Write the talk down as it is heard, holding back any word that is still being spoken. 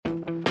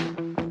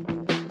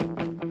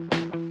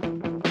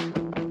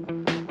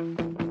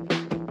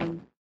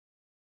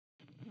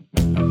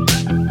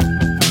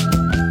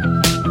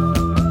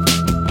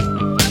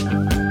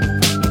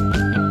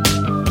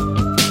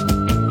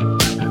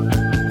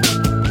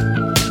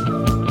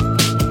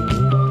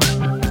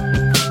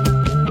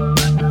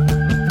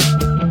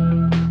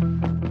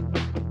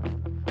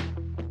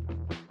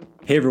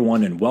Hey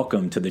everyone, and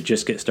welcome to the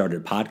Just Get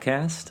Started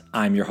podcast.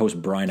 I'm your host,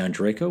 Brian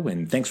Andreyko,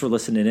 and thanks for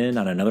listening in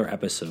on another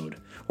episode.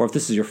 Or if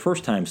this is your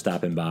first time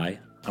stopping by,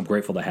 I'm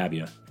grateful to have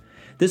you.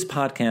 This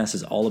podcast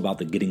is all about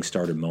the getting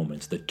started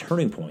moments, the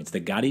turning points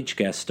that got each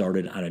guest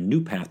started on a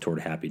new path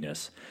toward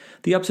happiness,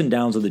 the ups and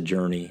downs of the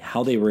journey,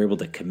 how they were able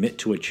to commit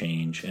to a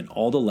change, and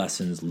all the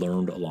lessons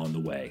learned along the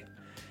way.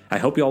 I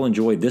hope you all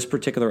enjoyed this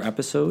particular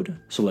episode,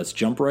 so let's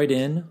jump right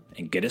in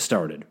and get it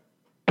started.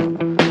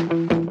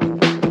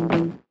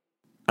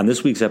 On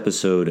this week's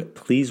episode,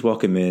 please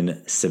welcome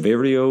in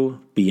Saverio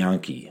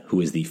Bianchi, who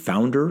is the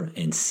founder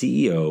and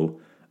CEO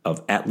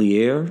of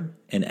Atelier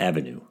and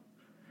Avenue.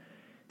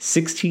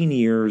 16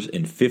 years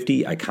and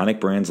 50 iconic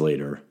brands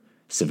later,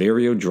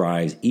 Saverio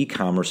drives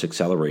e-commerce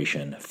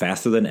acceleration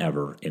faster than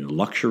ever in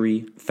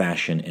luxury,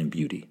 fashion, and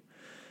beauty.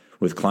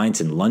 With clients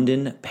in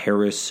London,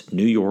 Paris,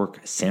 New York,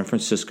 San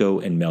Francisco,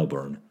 and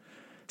Melbourne,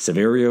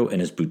 Saverio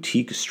and his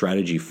boutique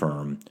strategy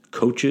firm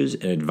coaches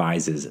and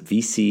advises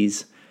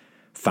VCs,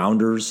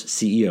 founders,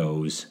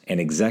 CEOs,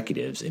 and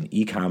executives in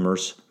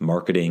e-commerce,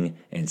 marketing,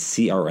 and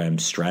CRM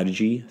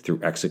strategy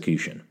through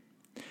execution.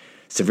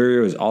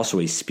 Saverio is also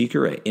a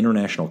speaker at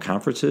international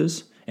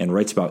conferences and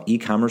writes about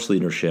e-commerce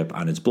leadership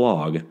on his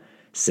blog,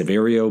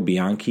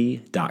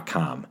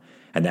 SaverioBianchi.com.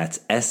 And that's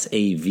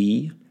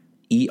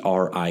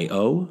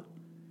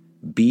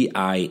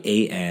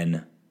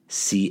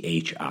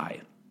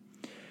SaverioBianchi.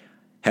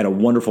 Had a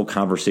wonderful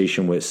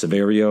conversation with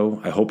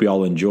Saverio. I hope you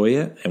all enjoy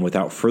it. And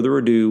without further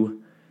ado,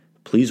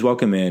 please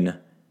welcome in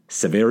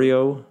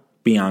Saverio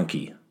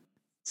Bianchi.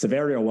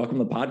 Saverio, welcome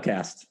to the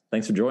podcast.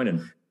 Thanks for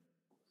joining.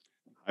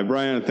 Hi,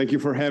 Brian. Thank you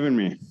for having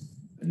me.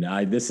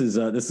 This is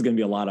going to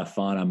be a lot of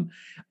fun.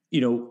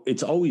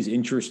 It's always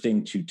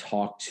interesting to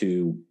talk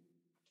to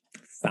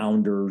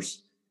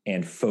founders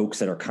and folks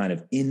that are kind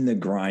of in the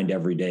grind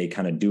every day,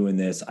 kind of doing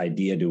this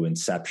idea to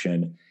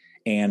inception.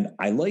 And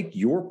I like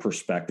your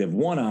perspective,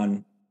 one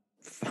on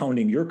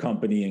founding your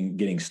company and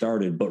getting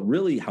started, but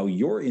really how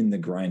you're in the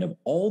grind of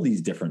all these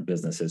different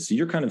businesses. So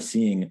you're kind of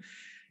seeing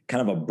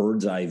kind of a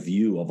bird's eye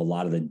view of a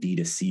lot of the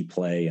D2C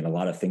play and a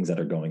lot of things that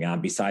are going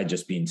on besides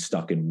just being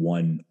stuck in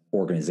one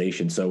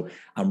organization. So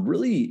I'm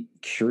really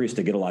curious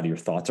to get a lot of your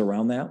thoughts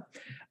around that.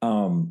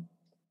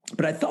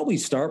 But I thought we'd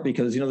start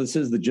because, this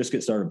is the Just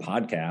Get Started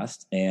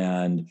podcast,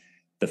 and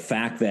the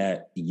fact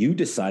that you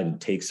decided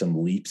to take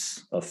some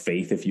leaps of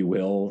faith, if you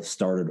will,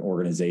 start an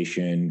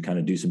organization, kind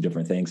of do some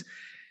different things.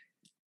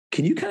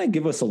 Can you kind of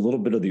give us a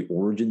little bit of the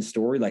origin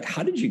story? Like,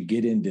 how did you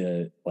get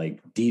into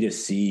like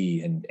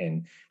D2C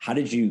and how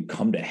did you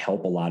come to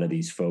help a lot of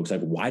these folks? Like,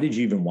 why did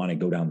you even want to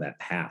go down that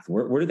path?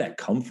 Where did that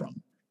come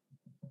from?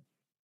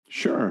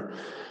 Sure.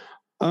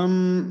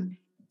 I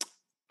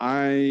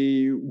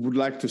would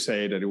like to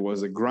say that it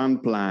was a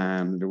grand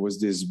plan. There was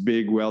this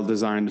big,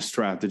 well-designed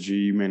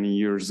strategy many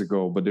years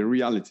ago, but the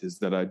reality is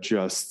that I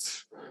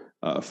just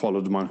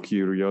followed my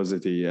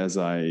curiosity as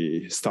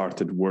I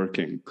started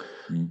working.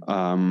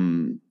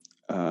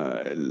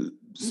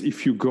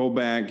 If we go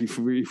back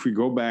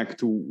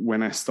to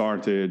when I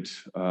started,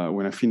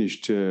 when I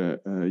finished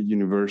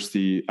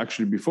university,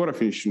 actually before I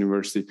finished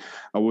university,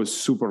 I was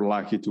super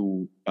lucky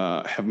to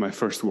have my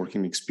first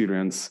working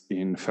experience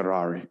in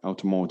Ferrari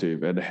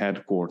Automotive at the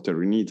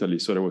headquarters in Italy.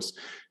 So that was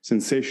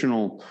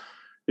sensational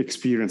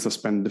experience. I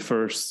spent the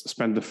first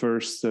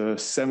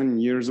 7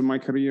 years of my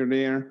career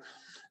there,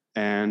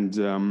 and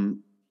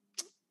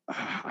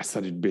I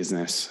studied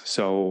business.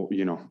 So,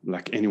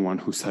 like anyone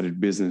who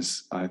studied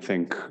business, I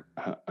think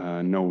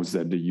knows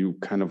that you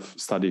kind of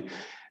study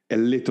a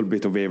little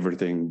bit of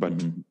everything, but,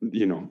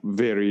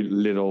 very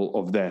little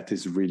of that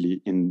is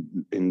really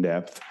in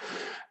depth.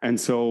 And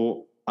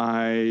so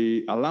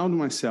I allowed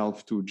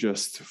myself to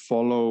just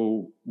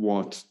follow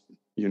what,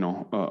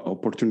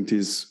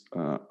 opportunities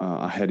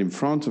I had in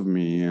front of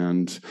me,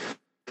 and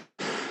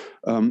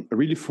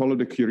really follow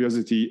the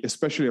curiosity,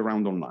 especially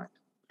around online.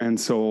 And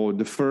so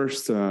the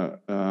first,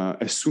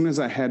 as soon as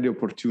I had the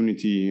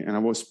opportunity, and I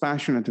was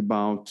passionate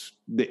about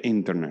the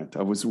internet,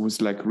 it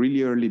was like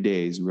really early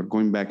days. We're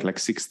going back like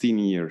 16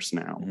 years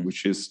now,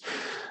 which is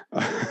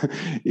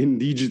in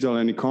digital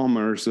and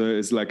e-commerce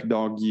is like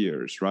dog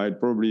years, right?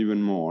 Probably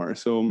even more.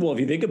 So, well, if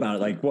you think about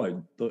it, like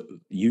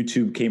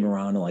YouTube came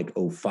around in like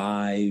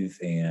 2005,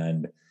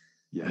 and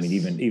yes. I mean,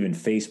 even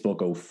Facebook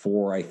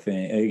 2004, I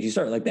think. You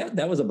start like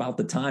that was about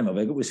the time of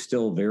it. It was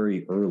still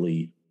very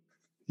early.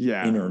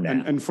 Yeah,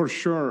 and for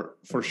sure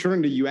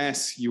in the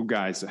US, you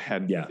guys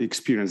had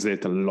experienced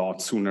it a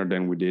lot sooner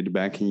than we did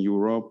back in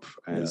Europe.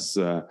 As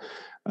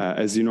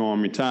you know,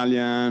 I'm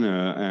Italian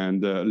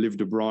and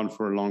lived abroad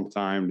for a long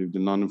time. Lived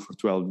in London for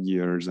 12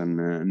 years, and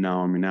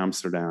now I'm in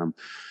Amsterdam.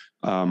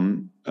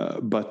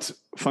 But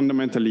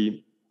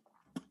fundamentally,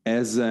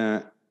 as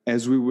I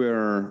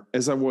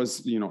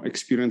was,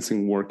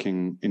 experiencing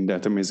working in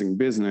that amazing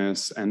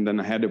business, and then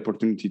I had the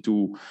opportunity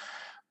to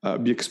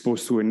be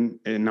exposed to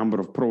a number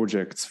of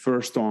projects,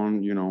 first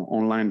on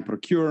online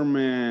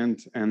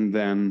procurement, and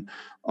then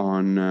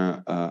on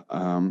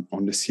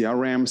the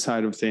CRM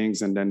side of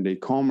things, and then the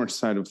e-commerce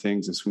side of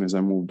things. As soon as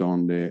I moved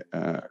on the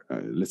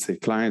let's say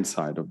client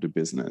side of the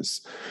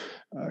business,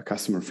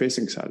 customer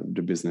facing side of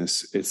the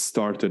business, it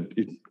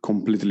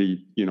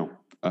completely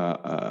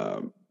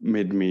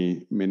made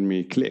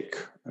me click,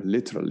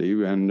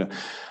 literally. And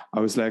I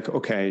was like,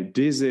 okay,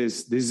 this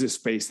is a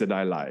space that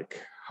I like.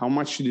 How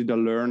much did I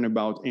learn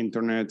about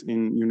internet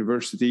in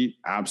university?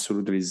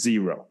 Absolutely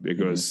zero,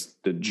 because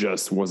that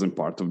just wasn't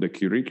part of the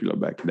curricula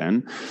back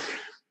then.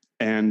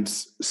 And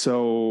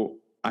so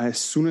as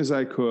soon as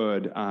I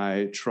could,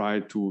 I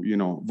tried to,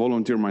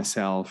 volunteer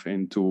myself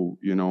into,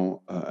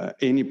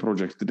 any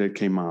project that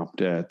came up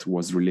that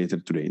was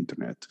related to the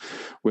internet,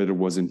 whether it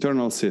was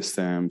internal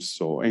systems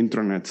or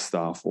internet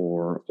stuff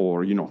or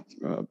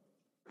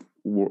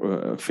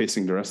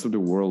facing the rest of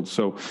the world.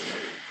 So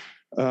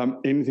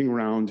anything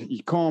around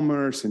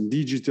e-commerce and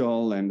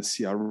digital and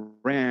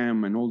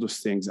CRM and all those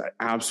things, I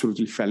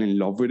absolutely fell in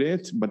love with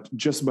it, but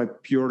just by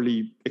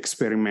purely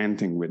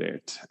experimenting with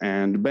it.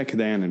 And back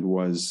then it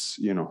was,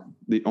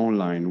 the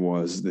online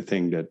was the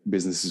thing that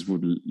businesses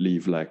would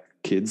leave like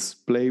kids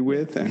play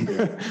with, and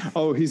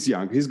oh, he's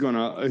young, he's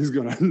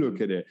gonna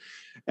look at it.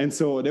 And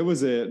so there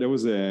was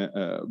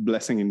a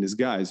blessing in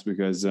disguise,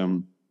 because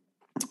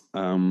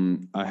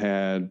I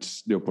had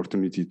the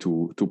opportunity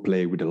to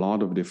play with a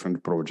lot of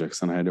different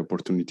projects, and I had the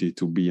opportunity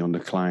to be on the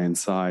client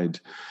side,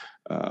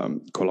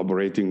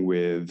 collaborating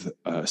with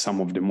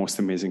some of the most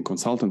amazing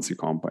consultancy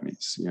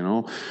companies,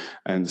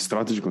 and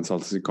strategy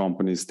consultancy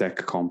companies, tech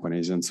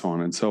companies, and so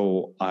on. And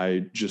so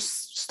I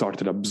just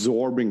started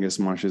absorbing as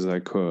much as I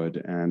could.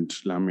 And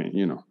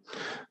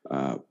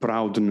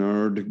proud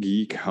nerd,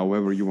 geek,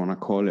 however you want to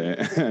call it,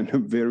 and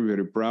I'm very,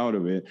 very proud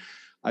of it.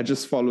 I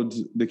just followed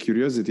the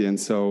curiosity, and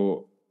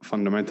so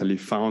fundamentally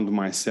found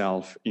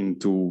myself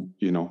into,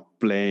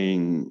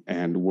 playing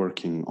and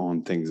working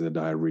on things that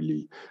I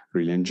really,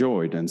 really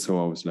enjoyed. And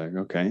so I was like,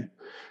 okay,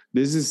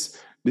 this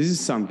is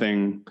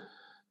something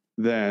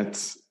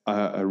that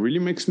really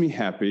makes me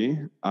happy.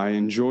 I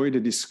enjoy the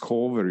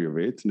discovery of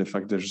it, and the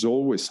fact there's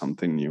always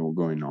something new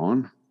going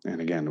on.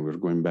 And again, we're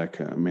going back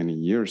many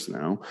years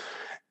now.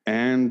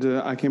 And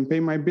I can pay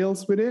my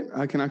bills with it.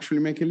 I can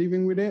actually make a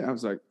living with it. I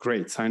was like,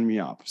 great, sign me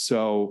up.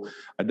 So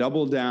I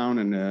doubled down,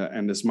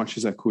 and as much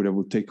as I could, I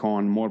would take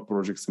on more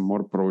projects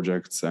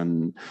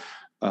and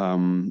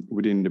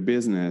within the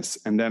business.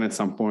 And then at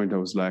some point I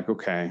was like,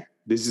 okay,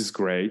 this is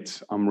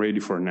great. I'm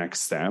ready for the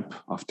next step.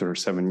 After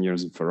 7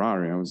 years in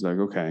Ferrari, I was like,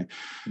 okay.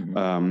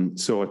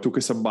 So I took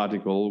a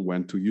sabbatical,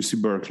 went to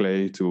UC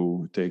Berkeley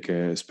to take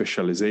a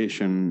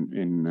specialization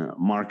in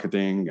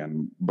marketing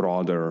and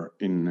broader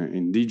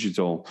in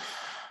digital.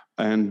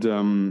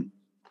 And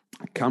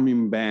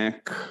coming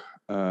back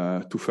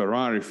to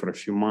Ferrari for a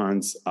few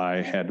months,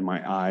 I had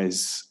my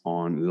eyes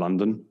on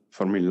London.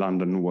 For me,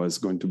 London was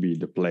going to be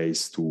the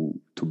place to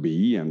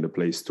be, and the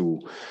place to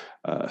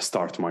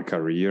start my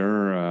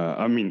career.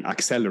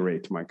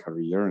 Accelerate my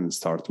career and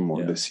start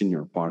more the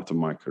senior part of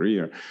my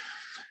career.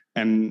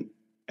 And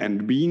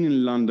being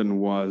in London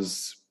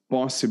was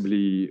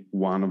possibly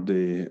one of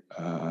the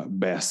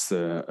best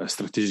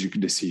strategic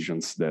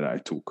decisions that I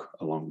took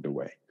along the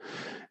way.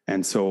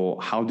 And so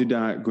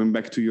going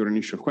back to your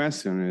initial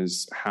question,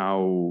 is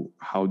how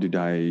did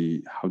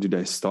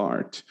I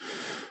start?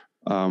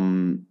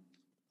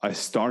 I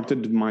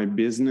started my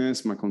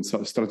business, my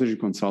strategy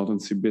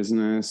consultancy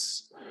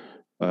business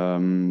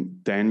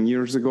 10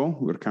 years ago.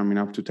 We're coming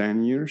up to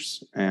 10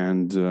 years.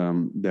 And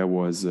that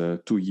was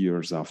 2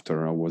 years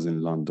after I was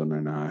in London,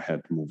 and I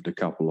had moved a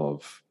couple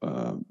of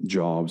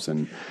jobs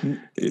and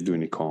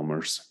doing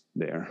e-commerce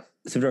there.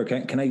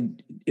 Samdara, can I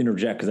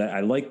interject? Because I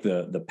like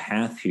the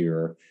path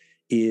here.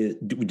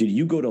 Did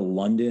you go to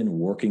London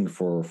working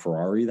for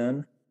Ferrari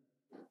then?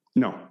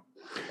 No.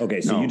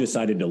 Okay, so you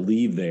decided to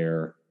leave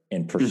there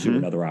and pursue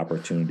another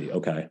opportunity.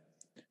 Okay.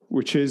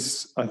 Which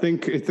is, I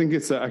think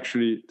it's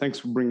actually, thanks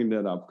for bringing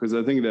that up, because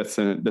I think that's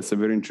a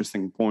very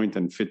interesting point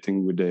and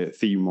fitting with the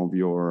theme of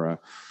your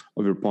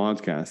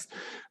podcast,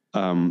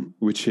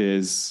 which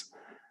is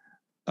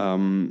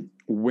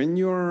when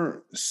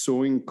you're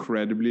so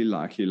incredibly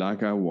lucky,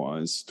 like I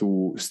was,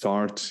 to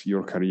start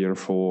your career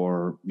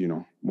for,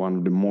 one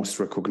of the most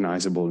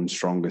recognizable and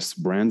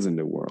strongest brands in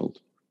the world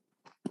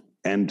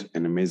and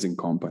an amazing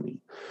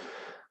company.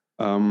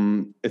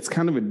 It's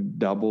kind of a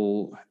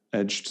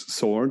double-edged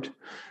sword,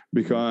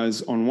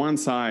 because on one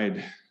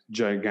side,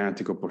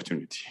 gigantic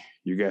opportunity.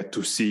 You get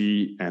to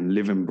see and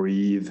live and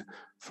breathe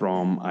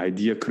from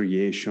idea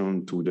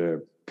creation to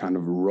the kind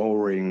of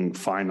roaring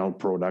final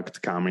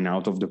product coming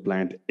out of the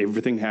plant.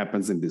 Everything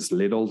happens in this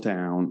little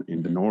town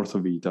in the north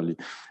of Italy.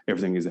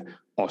 Everything is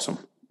awesome,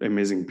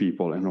 amazing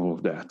people and all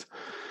of that.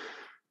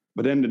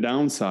 But then the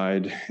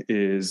downside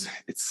is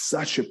it's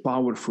such a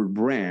powerful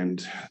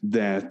brand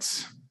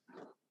that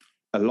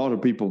a lot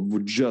of people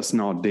would just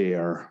not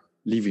dare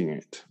leaving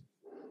it.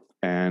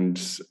 and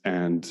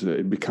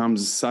it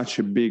becomes such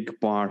a big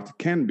part,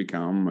 can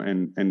become,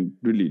 and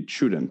really it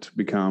shouldn't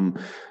become,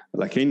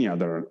 like any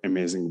other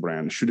amazing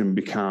brand, shouldn't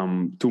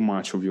become too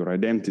much of your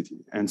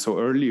identity. And so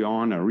early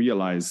on, I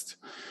realized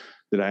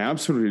that I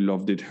absolutely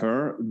loved it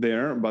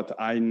there, but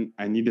I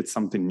needed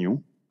something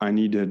new. I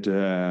needed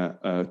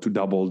to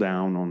double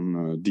down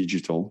on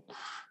digital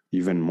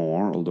even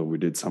more, although we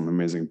did some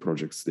amazing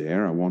projects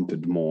there. I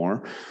wanted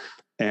more.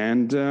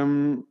 And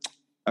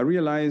I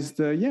realized,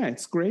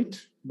 it's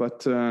great,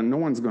 but no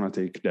one's going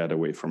to take that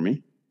away from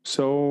me.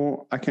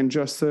 So I can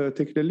just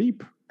take the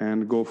leap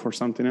and go for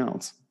something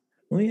else.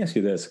 Let me ask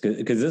you this,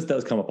 because this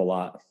does come up a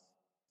lot,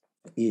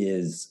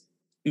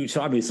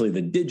 so obviously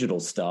the digital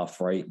stuff,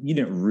 right? You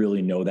didn't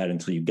really know that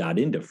until you got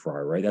into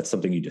Ferrari, right? That's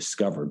something you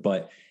discovered.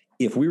 But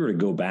if we were to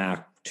go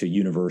back to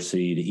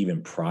university, to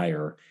even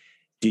prior,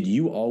 did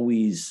you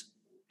always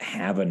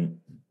have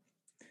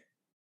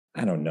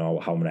I don't know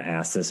how I'm going to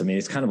ask this. I mean,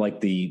 it's kind of like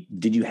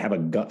did you have a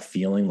gut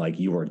feeling like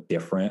you were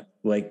different?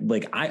 Like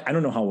I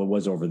don't know how it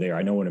was over there.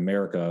 I know in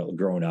America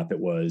growing up, it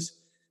was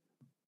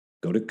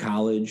go to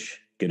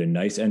college, get a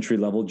nice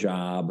entry-level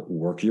job,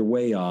 work your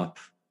way up,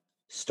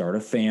 start a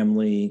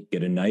family,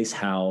 get a nice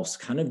house,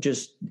 kind of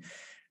just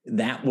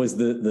that was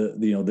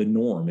the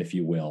norm, if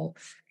you will.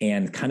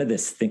 And kind of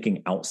this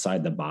thinking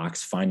outside the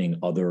box, finding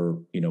other,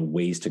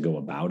 ways to go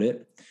about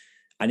it.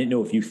 I didn't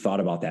know if you thought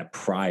about that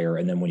prior.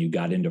 And then when you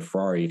got into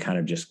Ferrari, you kind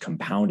of just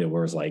compounded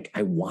where it's like,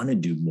 I want to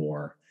do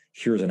more.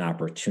 Here's an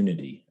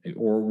opportunity.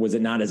 Or was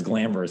it not as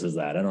glamorous as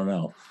that? I don't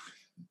know.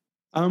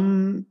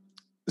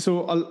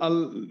 So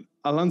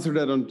I'll answer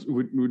that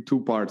with two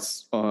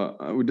parts,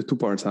 with the 2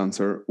 parts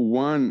answer.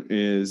 One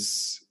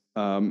is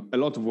a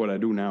lot of what I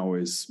do now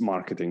is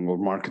marketing or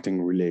marketing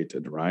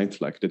related, right?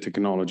 Like the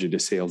technology, the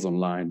sales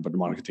online, but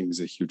marketing is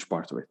a huge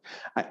part of it.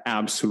 I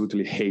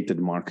absolutely hated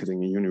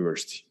marketing in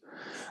university.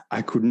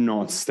 I could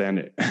not stand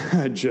it.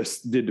 I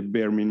just did the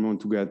bare minimum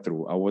to get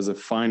through. I was a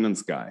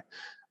finance guy.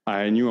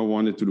 I knew I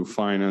wanted to do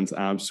finance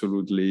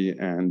absolutely,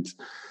 and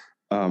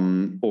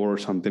or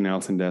something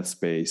else in that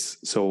space.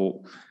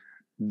 So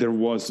there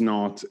was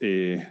not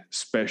a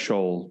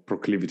special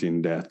proclivity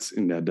in that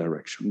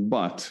direction.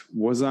 But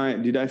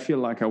did I feel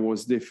like I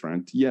was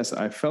different? Yes,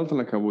 I felt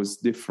like I was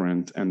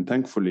different. And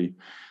thankfully,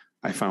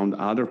 I found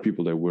other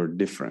people that were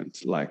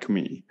different like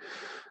me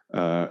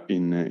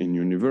in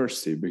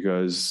university,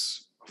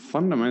 because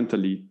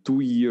fundamentally 2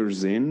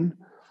 years in,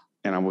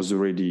 and I was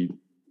already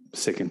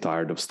sick and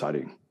tired of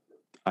studying.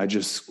 I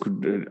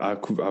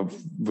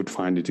would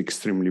find it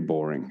extremely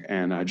boring.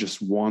 And I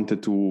just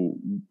wanted to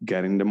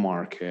get in the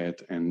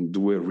market and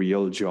do a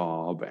real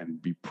job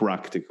and be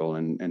practical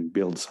and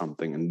build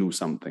something and do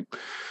something.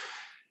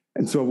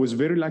 And so I was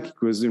very lucky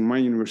because in my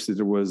university,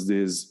 there was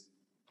this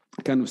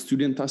kind of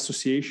student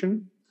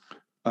association,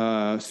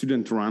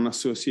 student-run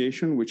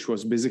association, which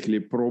was basically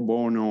a pro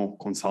bono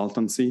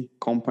consultancy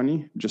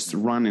company, just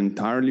run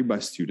entirely by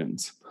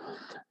students,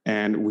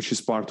 and which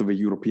is part of a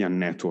European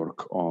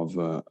network of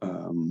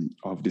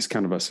these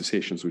kind of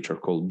associations, which are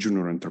called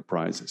junior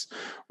enterprises,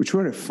 which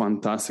were a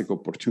fantastic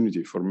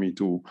opportunity for me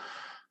to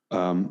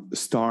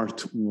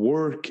start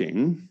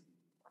working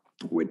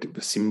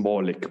with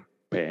symbolic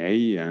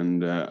pay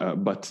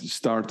but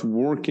start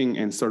working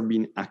and start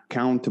being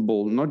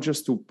accountable, not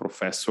just to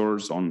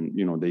professors on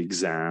the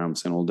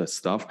exams and all that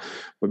stuff,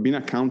 but being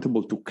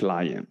accountable to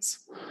clients.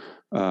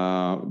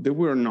 They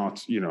were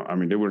not,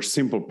 they were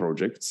simple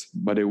projects,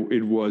 but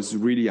it was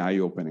really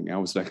eye-opening. I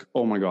was like,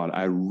 oh my God,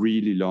 I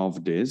really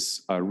love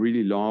this. I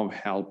really love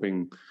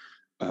helping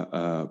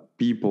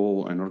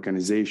people and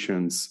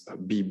organizations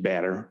be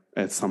better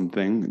at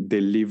something,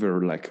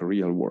 deliver like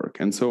real work.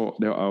 And so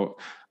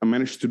I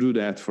managed to do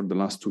that for the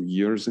last 2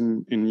 years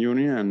in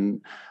uni,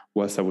 and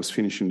whilst I was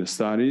finishing the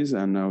studies,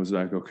 and I was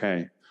like,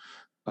 okay,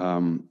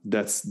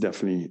 that's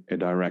definitely a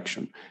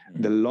direction.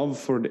 The love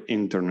for the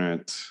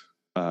internet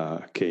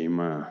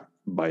came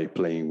by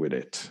playing with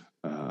it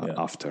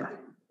after.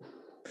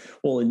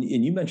 Well, and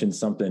you mentioned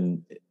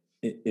something,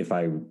 if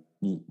I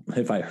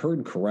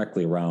heard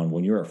correctly, around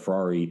when you're at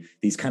Ferrari,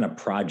 these kind of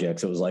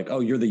projects, it was like, oh,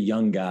 you're the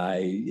young guy.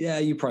 Yeah,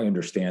 you probably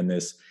understand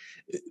this.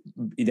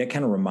 That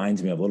kind of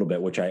reminds me of a little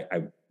bit, which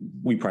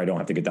we probably don't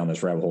have to get down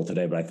this rabbit hole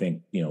today, but I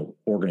think,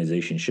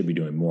 organizations should be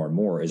doing more and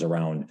more, is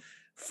around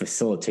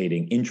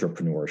facilitating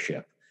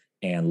entrepreneurship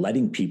and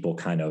letting people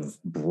kind of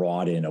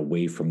broaden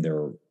away from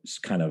their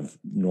kind of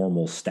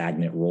normal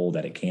stagnant role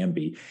that it can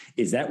be.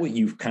 Is that what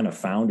you've kind of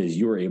found, is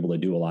you were able to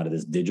do a lot of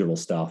this digital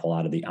stuff, a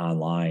lot of the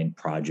online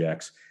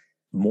projects,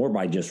 more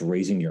by just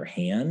raising your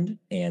hand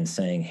and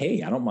saying,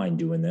 hey, I don't mind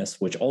doing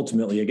this, which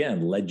ultimately,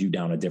 again, led you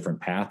down a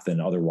different path than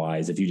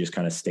otherwise if you just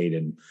kind of stayed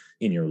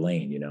in your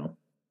lane,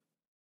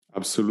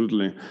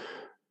 Absolutely.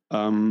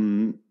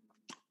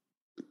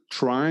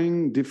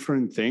 Trying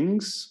different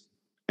things.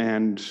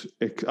 And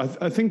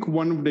I think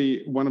one of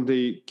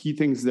the key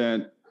things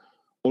that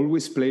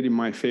always played in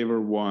my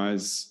favor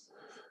was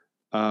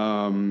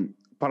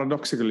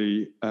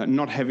paradoxically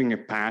not having a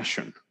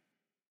passion.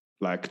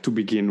 like to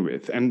begin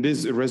with. And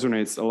this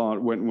resonates a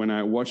lot when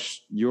I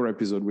watched your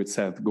episode with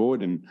Seth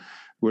Godin,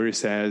 where he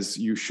says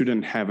you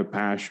shouldn't have a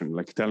passion.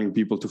 Like telling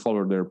people to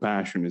follow their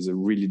passion is a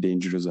really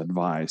dangerous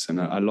advice. And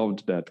I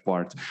loved that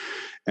part.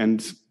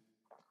 And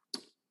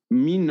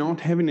me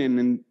not having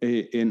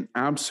an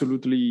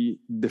absolutely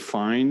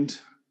defined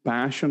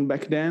passion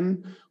back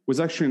then was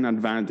actually an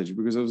advantage,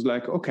 because I was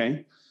like,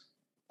 okay,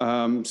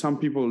 some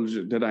people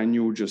that I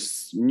knew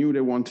just knew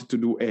they wanted to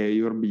do A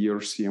or B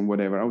or C and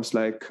whatever. I was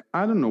like,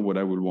 I don't know what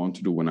I will want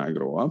to do when I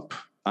grow up.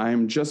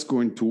 I'm just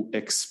going to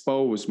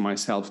expose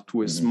myself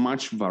to as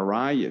much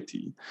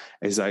variety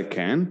as I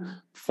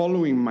can,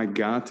 following my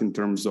gut in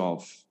terms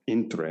of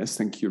interest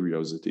and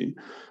curiosity.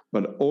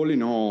 But all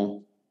in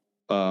all,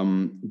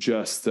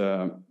 just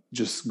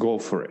go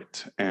for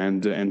it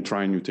and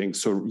try new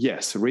things. So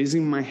yes,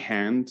 raising my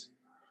hand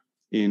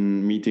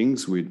in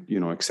meetings with,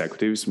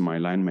 executives, my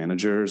line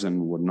managers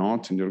and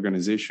whatnot in the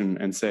organization,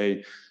 and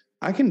say,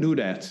 I can do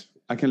that.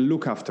 I can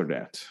look after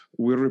that.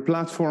 We're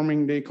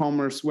replatforming the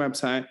e-commerce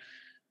website.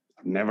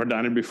 I've never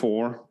done it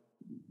before.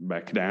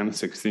 Back then,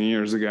 16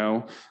 years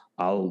ago,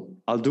 I'll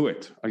do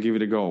it. I'll give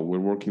it a go. We're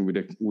working with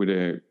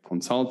the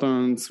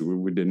consultants,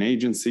 with the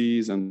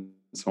agencies, and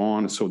so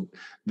on. So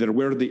there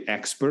were the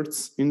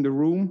experts in the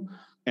room,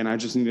 and I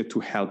just needed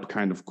to help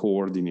kind of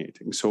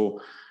coordinating.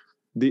 So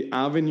the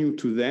avenue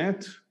to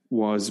that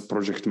was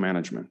project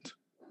management.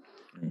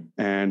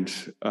 And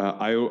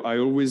I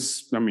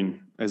always,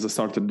 as I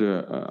started,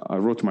 I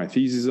wrote my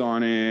thesis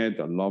on it.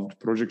 I loved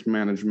project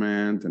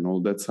management and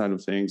all that side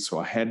of things. So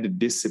I had the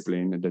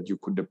discipline that you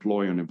could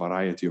deploy on a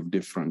variety of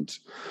different,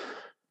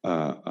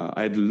 I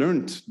had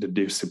learned the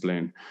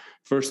discipline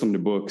first on the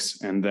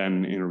books and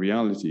then in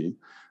reality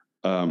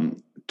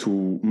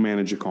to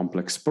manage a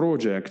complex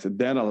project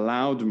that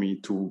allowed me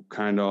to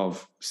kind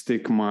of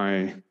stick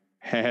my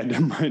head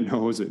and my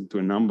nose into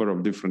a number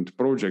of different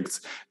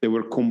projects that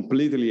were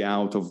completely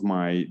out of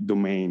my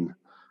domain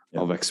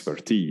of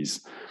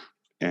expertise.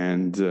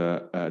 And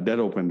that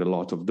opened a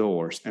lot of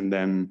doors. And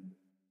then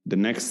the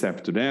next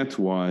step to that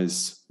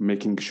was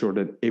making sure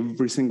that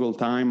every single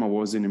time I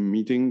was in a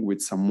meeting with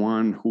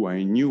someone who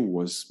I knew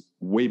was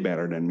way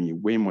better than me,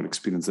 way more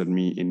experienced than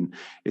me in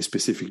a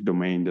specific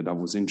domain that I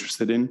was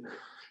interested in,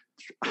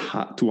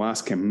 to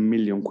ask a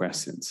million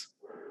questions.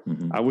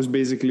 I was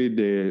basically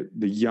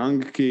the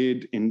young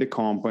kid in the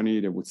company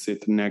that would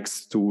sit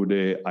next to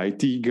the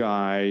IT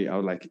guy. I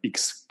would like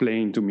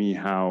explain to me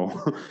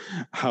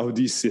how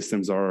these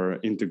systems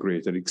are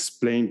integrated,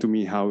 explain to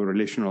me how a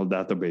relational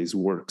database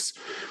works.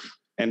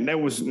 And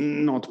that was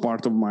not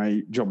part of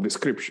my job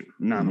description.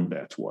 None of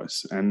that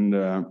was. And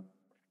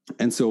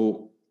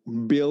so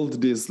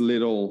build this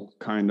little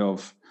kind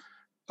of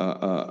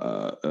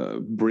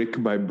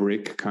brick by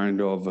brick,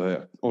 kind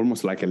of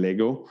almost like a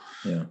Lego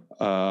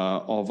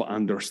of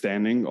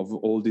understanding of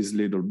all these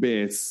little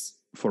bits.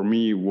 For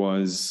me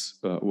was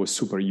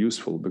super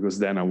useful, because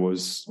then I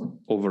was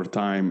over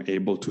time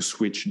able to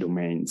switch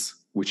domains,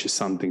 which is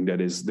something that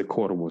is the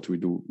core of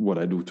what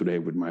I do today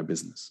with my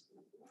business.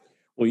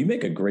 Well, you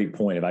make a great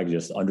point. If I could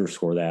just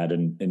underscore that,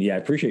 and yeah, I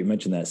appreciate you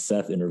mentioning that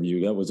Seth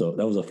interview. That was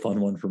a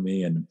fun one for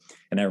me, and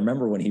I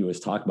remember when he was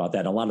talking about that.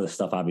 And a lot of the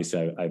stuff,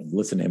 obviously, I've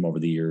listened to him over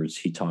the years.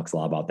 He talks a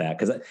lot about that,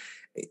 because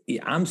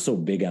I'm so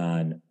big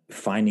on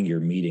finding your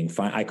meeting.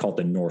 I call it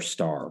the North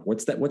Star.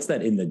 What's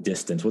that in the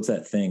distance? What's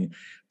that thing?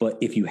 But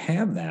if you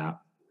have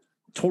that,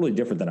 totally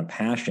different than a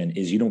passion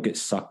is you don't get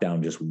sucked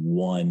down just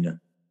one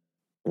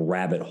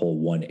rabbit hole,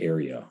 one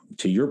area.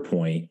 To your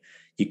point,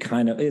 it's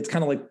kind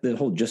of like the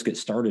whole just get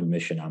started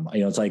mission.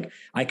 It's like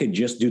I could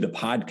just do the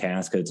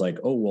podcast because it's like,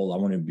 oh, well, I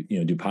want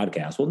to, do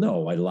podcasts. Well,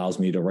 no, it allows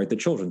me to write the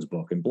children's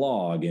book and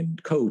blog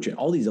and coach and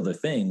all these other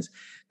things,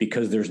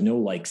 because there's no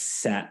like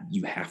set,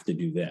 you have to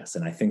do this.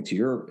 And I think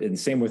and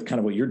same with kind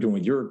of what you're doing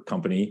with your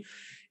company,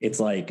 it's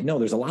like, no,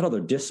 there's a lot of other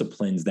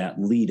disciplines that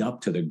lead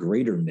up to the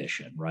greater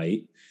mission,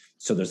 right?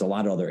 So there's a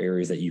lot of other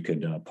areas that you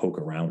could poke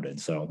around in.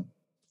 So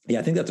yeah,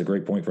 I think that's a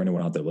great point for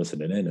anyone out there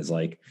listening in, is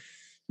like,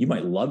 you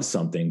might love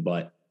something,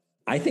 but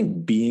I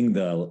think being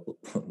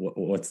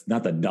what's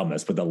not the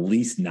dumbest, but the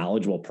least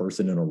knowledgeable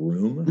person in a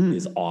room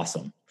is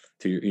awesome.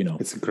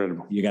 It's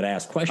incredible. You got to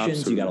ask questions.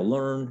 Absolutely. You got to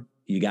learn.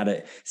 You got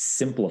to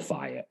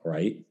simplify it,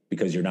 right?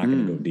 Because you're not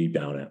going to go deep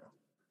down it.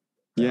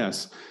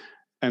 Yes.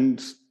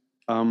 And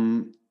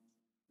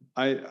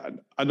I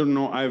don't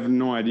know. I have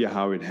no idea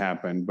how it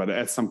happened, but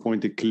at some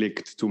point it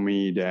clicked to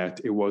me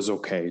that it was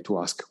okay to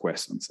ask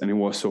questions, and it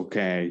was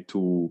okay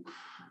to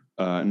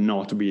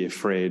not be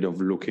afraid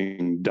of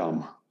looking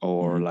dumb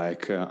or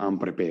like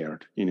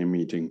unprepared in a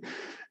meeting.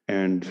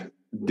 And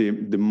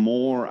the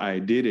more I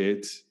did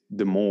it,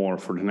 the more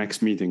for the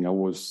next meeting I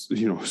was,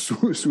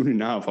 soon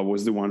enough, I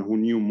was the one who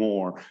knew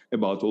more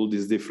about all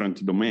these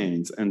different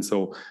domains. And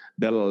so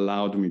that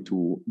allowed me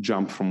to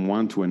jump from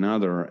one to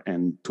another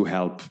and to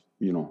help,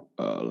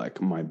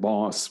 like my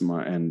boss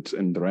and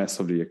the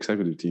rest of the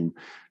executive team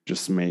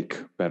just make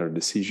better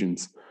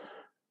decisions.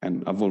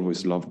 And I've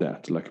always loved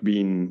that, like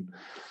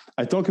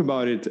I talk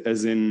about it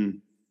as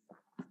in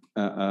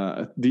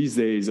these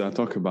days I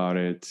talk about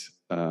it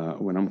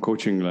when I'm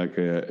coaching like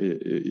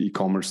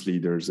e-commerce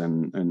leaders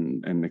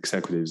and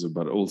executives,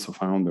 but also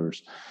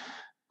founders.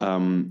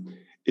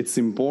 It's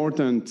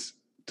important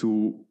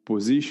to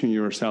position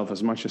yourself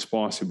as much as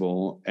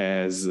possible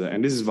as,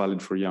 and this is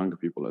valid for young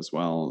people as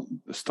well,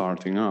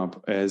 starting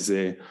up, as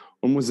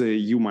almost a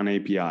human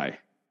API,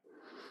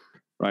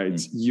 right?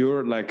 Mm-hmm.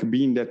 You're like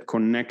being that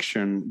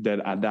connection, that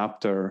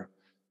adapter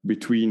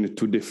between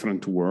two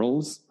different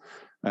worlds.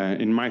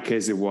 In my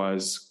case, it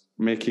was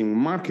making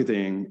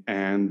marketing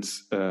and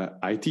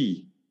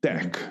IT,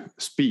 tech,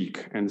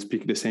 speak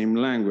the same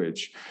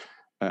language.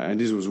 And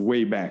this was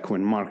way back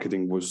when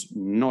marketing was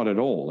not at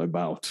all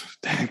about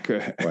tech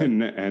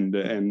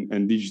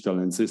and digital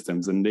and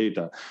systems and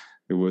data.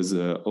 It was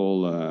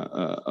all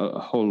a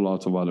whole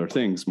lot of other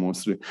things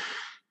mostly.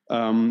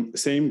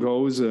 Same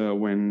goes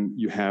when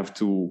you have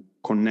to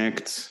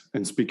connect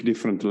and speak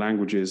different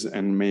languages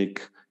and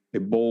make a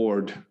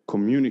board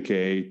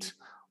communicate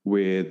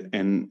with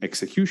an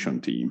execution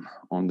team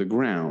on the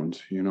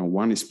ground. You know,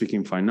 one is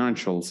speaking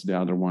financials, the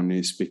other one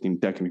is speaking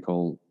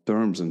technical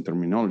terms and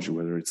terminology,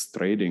 whether it's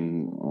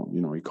trading or, you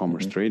know,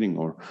 e-commerce trading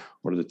or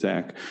the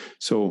tech.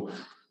 So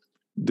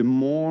the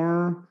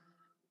more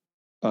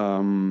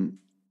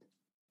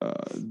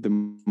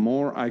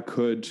I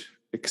could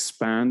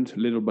expand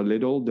little by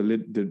little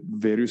the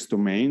various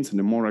domains, and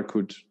the more I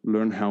could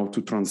learn how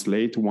to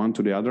translate one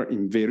to the other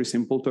in very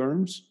simple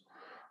terms,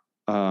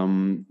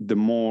 the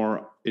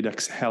more it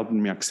helped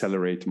me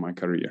accelerate my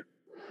career.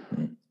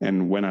 Mm-hmm.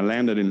 And when I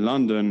landed in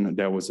London,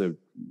 that was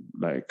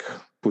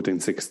put in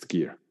sixth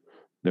gear.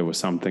 There was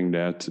something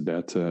that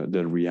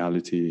the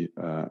reality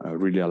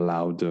really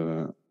allowed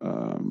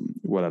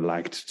what I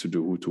liked to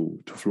do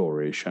to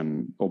flourish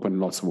and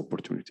open lots of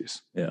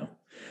opportunities. Yeah,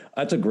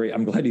 that's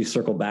I'm glad you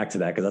circled back to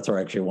that, because that's where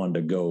I actually wanted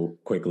to go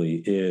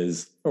quickly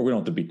or we don't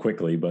have to be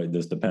quickly, but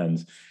this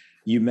depends.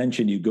 You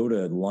mentioned you go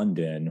to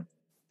London,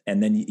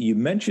 and then you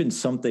mentioned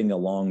something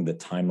along the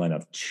timeline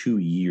of 2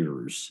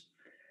 years.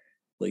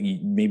 Like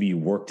maybe you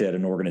worked at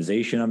an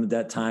organization at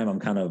that time.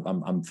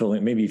 I'm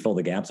filling, maybe you fill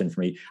the gaps in for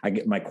me.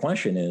 My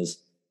question is,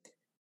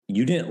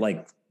 you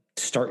didn't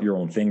start your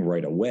own thing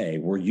right away.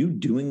 Were you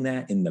doing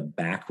that in the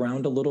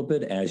background a little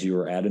bit as you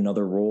were at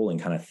another role and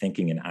kind of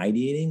thinking and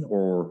ideating,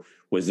 or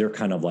was there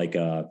kind of like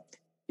kind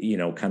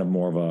of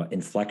more of a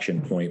inflection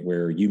point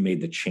where you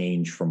made the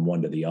change from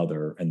one to the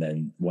other and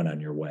then went on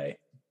your way?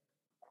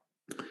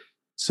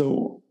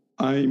 So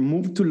I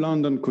moved to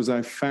London because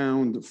I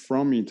found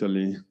from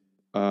Italy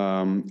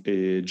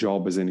a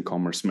job as an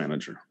e-commerce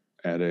manager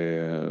at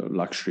a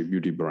luxury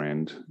beauty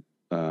brand.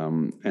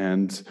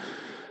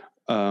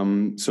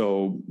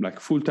 So like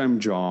full-time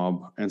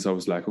job. And so I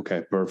was like,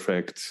 okay,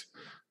 perfect.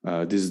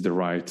 This is the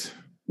right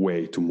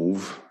way to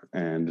move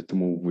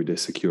with a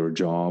secure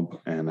job,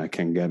 and I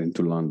can get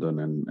into London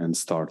and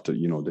start, the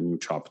new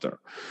chapter.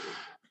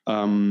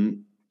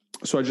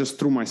 So I just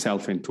threw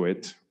myself into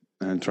it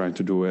and tried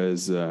to do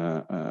as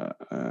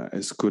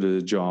good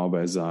a job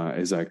as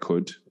I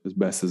could, as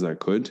best as I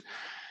could.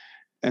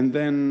 And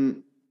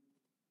then,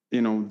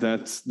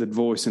 that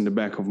voice in the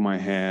back of my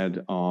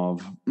head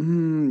of,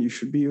 you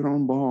should be your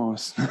own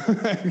boss.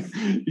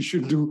 you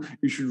should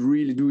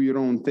really do your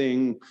own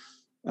thing.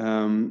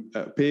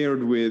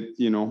 Paired with,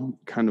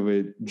 kind of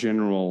a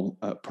general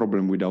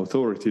problem with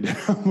authority that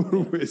I've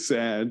always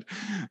had.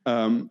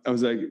 I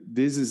was like,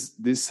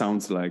 this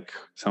sounds like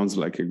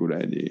a good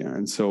idea.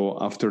 And so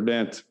after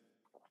that,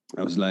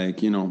 I was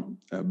like,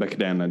 back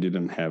then I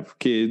didn't have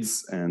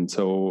kids. And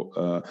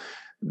so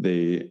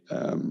the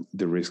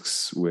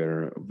risks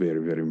were very,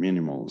 very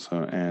minimal.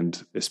 So,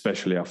 and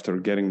especially after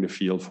getting the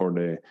feel for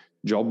the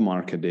job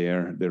market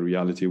there, the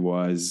reality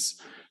was,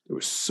 there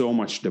was so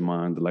much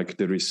demand, like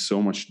there is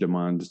so much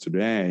demand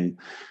today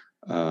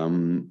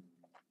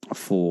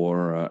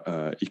for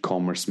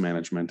e-commerce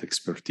management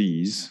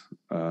expertise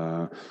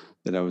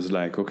that I was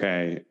like,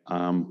 okay,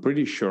 I'm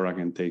pretty sure I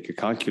can take a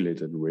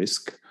calculated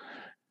risk,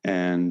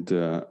 and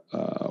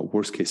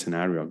worst case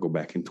scenario, I'll go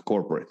back into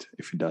corporate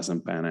if it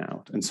doesn't pan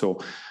out. And so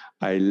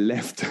I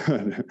left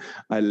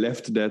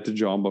that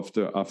job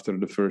after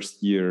the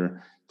first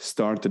year,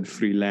 started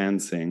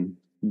freelancing,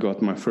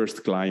 got my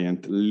first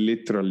client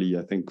literally,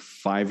 I think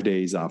 5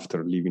 days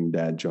after leaving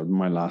that job,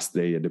 my last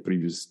day at the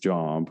previous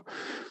job,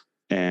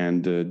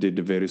 and did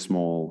a very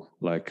small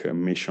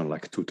mission,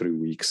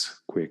 2-3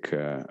 weeks, quick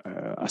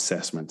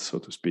assessment, so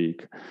to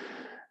speak.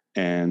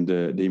 And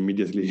they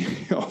immediately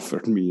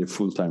offered me a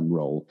full-time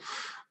role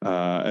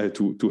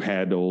to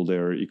head all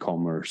their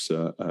e-commerce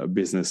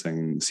business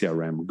and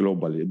CRM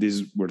globally.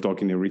 We're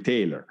talking a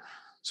retailer.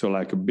 So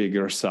a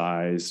bigger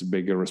size,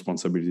 bigger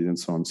responsibility, and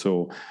so on.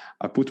 So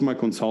I put my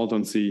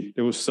consultancy.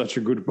 It was such a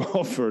good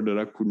offer that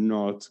I could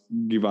not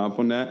give up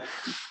on that.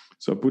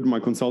 So I put my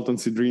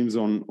consultancy dreams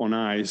on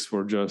ice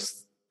for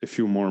just a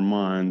few more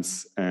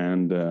months,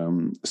 and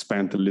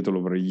spent a little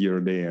over a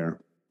year there.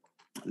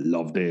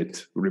 Loved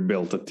it.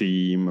 Rebuilt a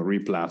team,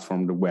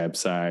 replatformed the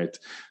website,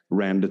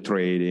 ran the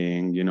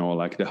trading,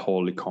 the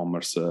whole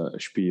e-commerce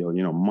spiel.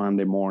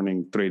 Monday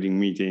morning trading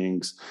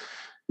meetings.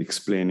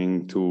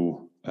 explaining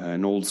to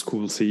an old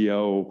school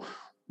CEO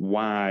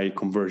why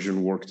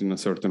conversion worked in a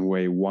certain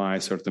way, why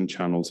certain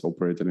channels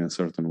operated in a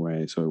certain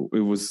way. So it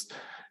was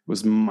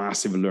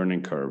massive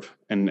learning curve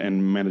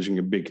and managing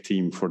a big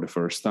team for the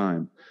first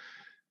time.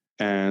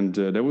 And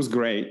that was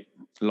great.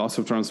 Lots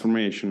of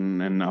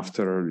transformation. And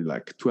after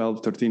like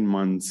 12, 13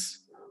 months,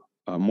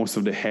 most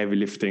of the heavy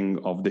lifting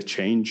of the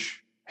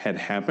change had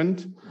happened.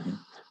 Mm-hmm.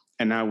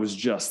 And I was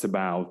just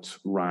about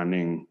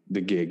running the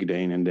gig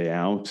day in and day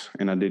out.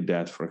 And I did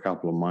that for a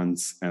couple of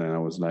months. And then I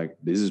was like,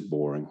 this is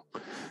boring.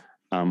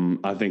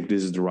 I think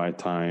this is the right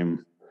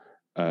time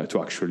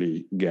to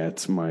actually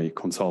get my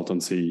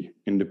consultancy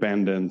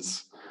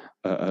independence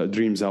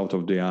dreams out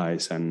of the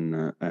ice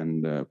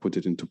and put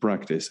it into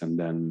practice. And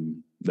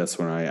then that's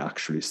when I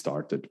actually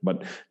started,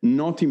 but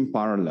not in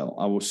parallel.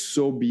 I was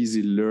so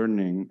busy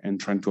learning and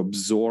trying to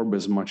absorb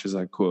as much as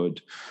I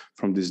could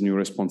from these new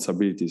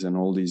responsibilities and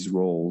all these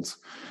roles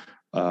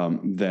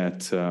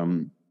that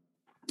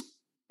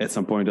at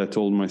some point I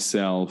told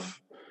myself,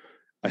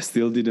 I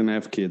still didn't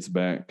have kids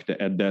back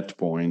at that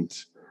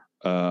point.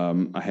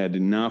 I had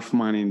enough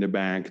money in the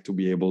bank to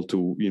be able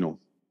to,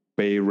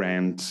 pay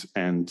rent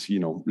and,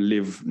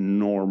 live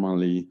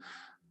normally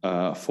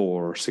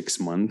for 6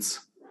 months,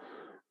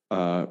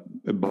 a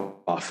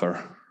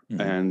buffer.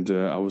 Mm-hmm. And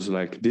I was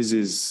like, this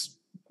is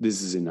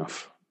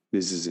enough.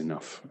 This is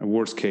enough. In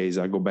worst case,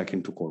 I go back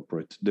into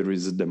corporate. There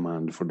is a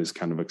demand for this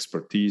kind of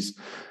expertise.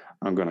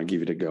 I'm going to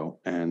give it a go.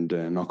 And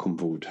knock on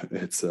wood,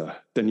 it's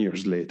 10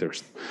 years later.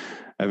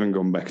 I haven't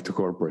gone back to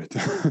corporate.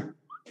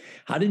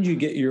 How did you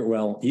get you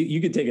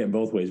could take it in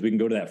both ways. We can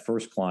go to that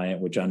first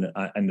client, which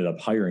I ended up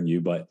hiring you,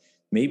 but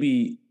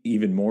maybe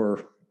even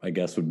more, I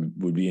guess,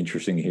 would be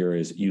interesting here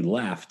is you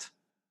left.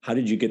 How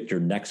did you get your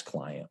next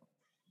client?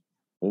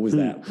 What was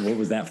that? What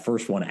was that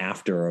first one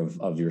after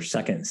of your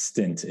second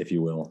stint, if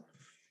you will?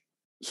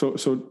 So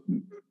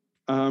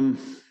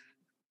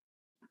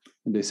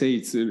they say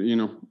it's,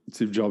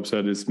 Steve Jobs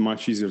said it's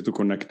much easier to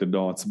connect the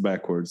dots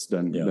backwards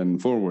than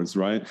forwards,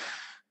 right?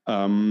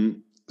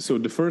 So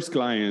the first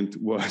client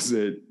was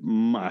a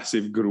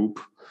massive group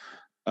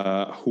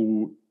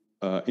who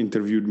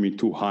interviewed me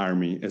to hire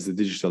me as the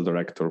digital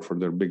director for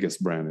their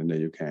biggest brand in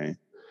the UK.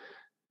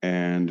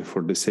 And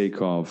for the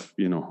sake of,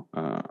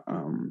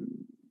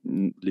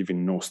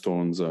 leaving no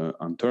stones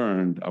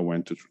unturned, I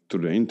went to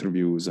the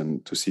interviews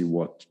and to see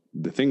what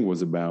the thing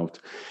was about.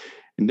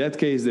 In that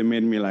case, they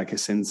made me like a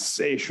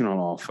sensational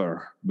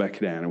offer. Back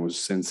then, it was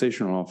a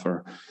sensational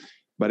offer.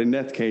 But in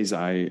that case,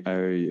 I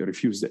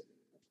refused it.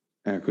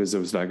 Because I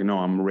was like, no,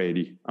 I'm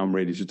ready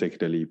to take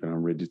the leap and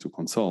I'm ready to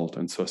consult.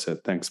 And so I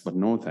said, thanks, but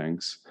no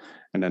thanks.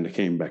 And then they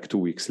came back 2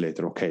 weeks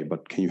later. Okay,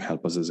 but can you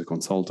help us as a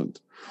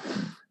consultant?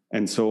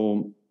 And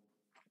so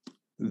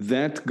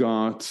that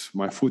got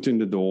my foot in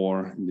the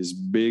door in this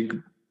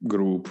big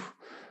group.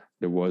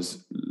 There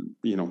was,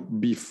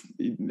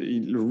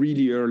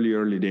 really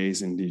early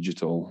days in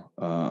digital.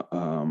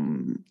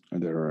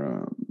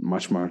 They're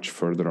much, much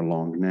further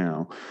along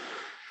now.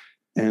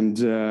 And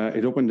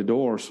it opened the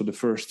door. So the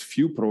first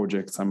few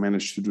projects, I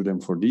managed to do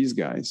them for these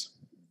guys.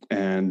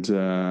 And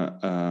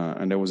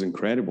that was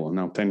incredible.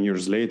 Now, 10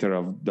 years later,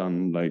 I've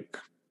done like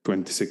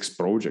 26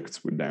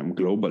 projects with them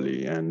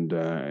globally. And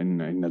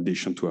in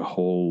addition to a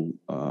whole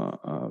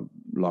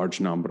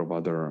large number of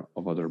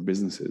other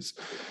businesses.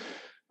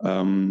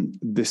 But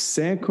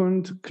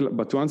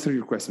to answer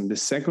your question, the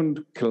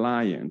second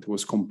client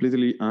was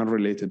completely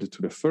unrelated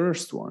to the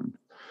first one,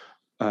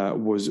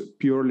 was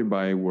purely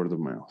by word of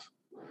mouth.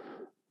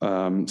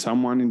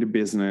 Someone in the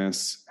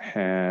business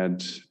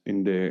had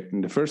in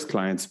the first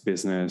client's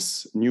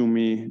business knew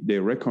me. They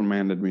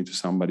recommended me to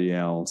somebody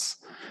else.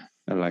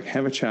 They're like,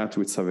 have a chat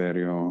with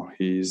Saverio.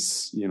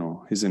 He's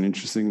an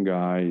interesting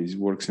guy. He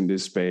works in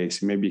this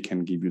space. Maybe he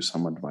can give you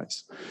some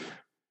advice.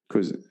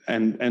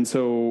 And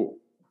so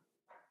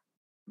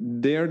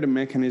there, the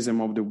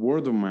mechanism of the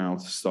word of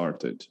mouth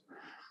started,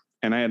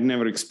 and I had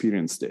never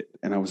experienced it.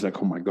 And I was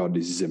like, oh my God,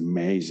 this is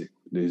amazing.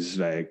 This is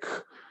like.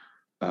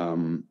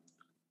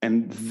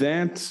 And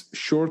that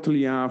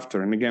shortly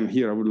after, and again,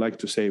 here I would like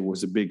to say it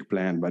was a big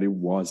plan, but it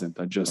wasn't.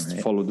 I just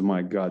followed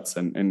my guts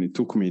and it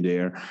took me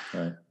there.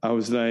 Right. I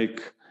was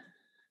like,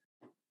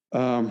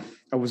 I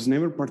was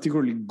never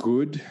particularly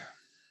good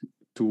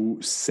to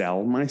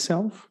sell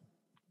myself.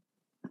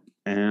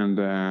 And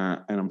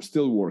I'm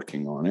still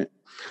working on it.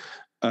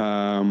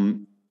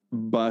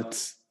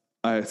 But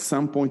at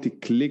some point it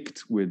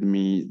clicked with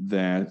me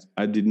that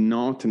I did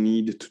not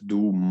need to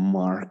do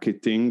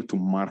marketing to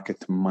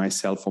market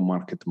myself or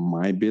market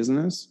my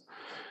business,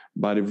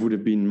 but it would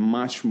have been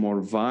much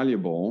more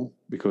valuable,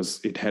 because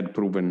it had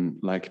proven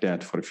like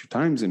that for a few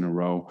times in a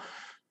row,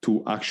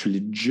 to actually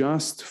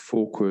just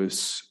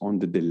focus on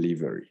the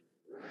delivery.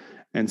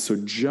 And so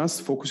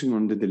just focusing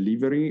on the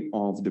delivery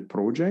of the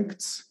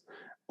projects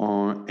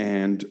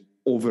and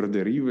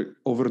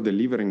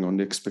over-delivering on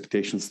the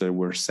expectations that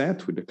were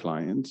set with the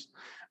clients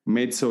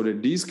made so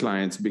that these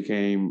clients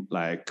became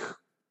like,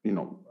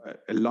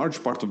 a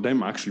large part of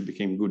them actually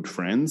became good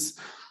friends.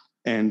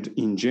 And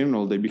in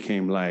general, they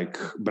became like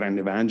brand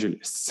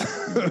evangelists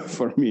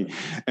for me.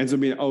 And so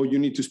being, oh, you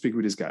need to speak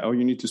with this guy. Oh,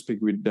 you need to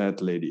speak with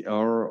that lady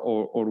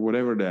or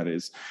whatever that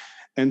is.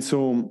 And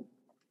so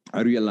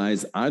I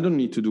realized I don't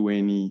need to do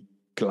any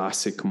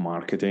classic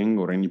marketing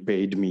or any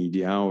paid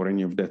media or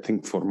any of that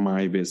thing for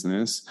my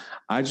business.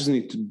 I just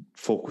need to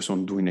focus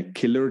on doing a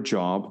killer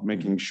job,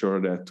 making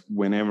sure that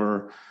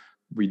whenever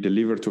we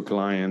deliver to a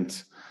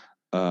client,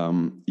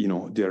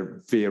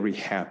 they're very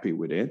happy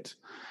with it.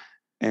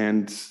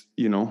 And,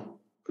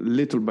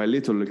 little by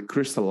little, it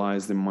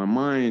crystallized in my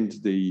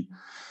mind the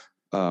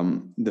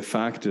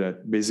fact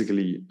that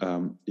basically,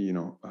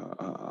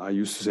 I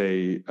used to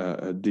say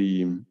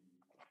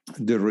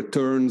the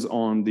returns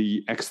on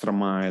the extra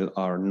mile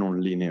are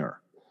non-linear.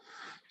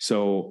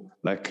 So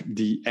like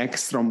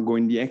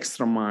going the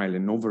extra mile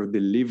and over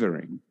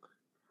delivering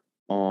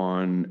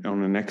on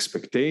an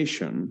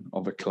expectation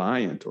of a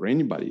client or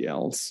anybody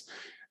else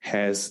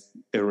has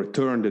a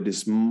return that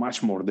is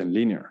much more than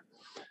linear.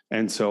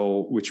 And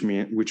so, which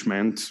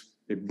meant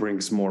it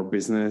brings more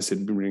business,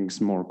 it brings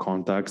more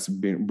contacts,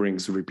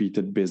 brings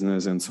repeated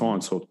business, and so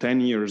on. So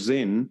 10 years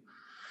in,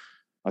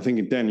 I think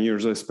in 10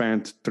 years, I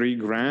spent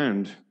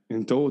 $3,000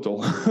 in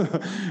total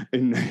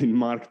in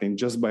marketing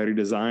just by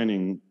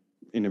redesigning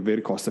in a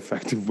very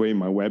cost-effective way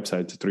my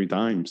website 3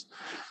 times.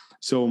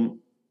 So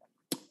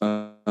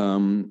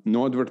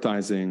no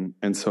advertising,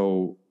 and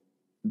so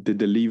the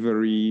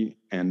delivery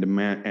and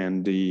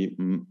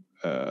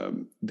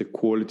the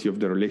quality of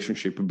the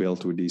relationship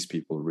built with these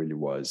people really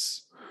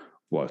was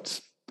what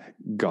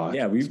got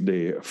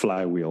the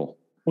flywheel.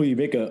 Well, you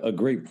make a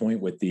great point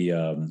with the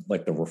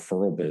the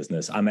referral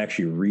business. I'm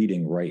actually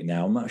reading right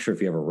now. I'm not sure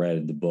if you ever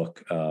read the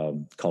book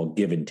called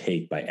Give and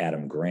Take by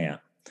Adam Grant,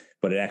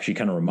 but it actually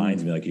kind of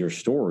reminds me like your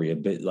story a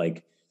bit.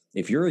 Like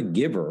if you're a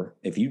giver,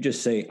 if you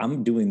just say,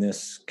 I'm doing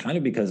this kind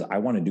of because I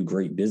want to do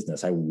great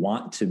business. I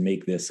want to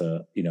make this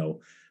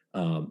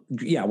I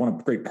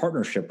want a great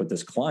partnership with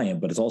this client,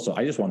 but it's also,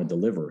 I just want to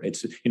deliver.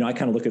 It's, I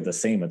kind of look at the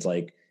same. It's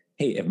like,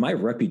 hey, if my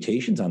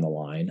reputation's on the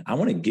line, I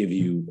want to give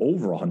you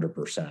over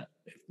 100%,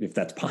 if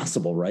that's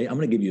possible, right? I'm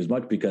going to give you as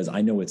much because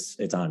I know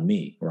it's on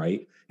me,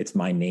 right? It's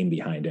my name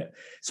behind it.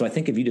 So I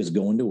think if you just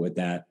go into it with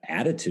that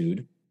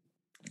attitude,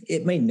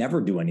 it may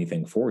never do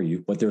anything for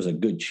you, but there's a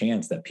good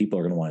chance that people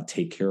are going to want to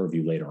take care of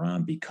you later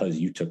on because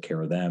you took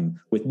care of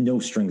them with no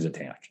strings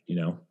attached,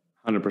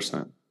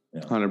 100%.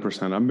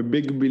 100%. I'm a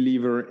big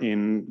believer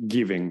in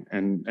giving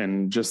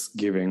and just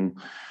giving.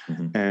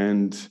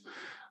 And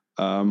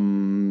I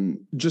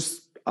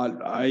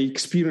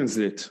experienced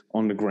it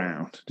on the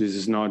ground. This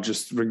is not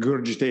just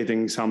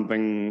regurgitating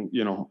something,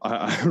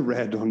 I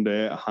read on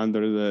the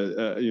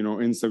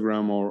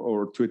Instagram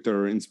or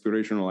Twitter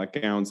inspirational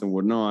accounts and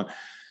whatnot.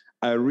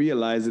 I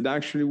realized it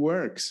actually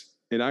works.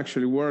 It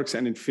actually works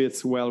and it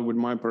fits well with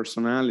my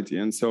personality.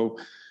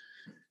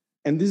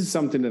 And this is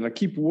something that I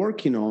keep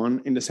working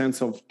on in the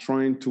sense of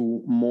trying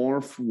to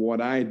morph what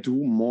I do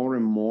more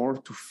and more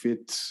to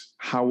fit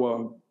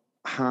how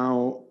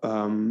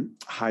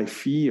I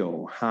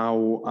feel,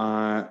 how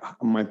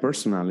my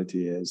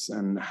personality is,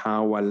 and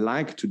how I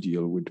like to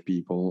deal with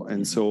people.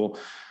 And so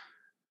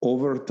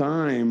over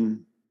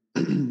time,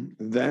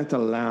 that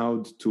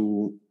allowed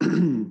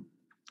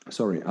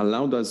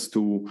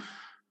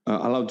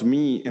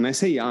me, and I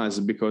say us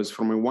because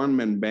from a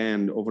one-man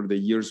band over the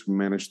years, we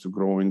managed to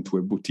grow into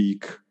a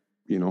boutique,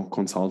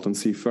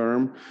 consultancy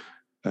firm,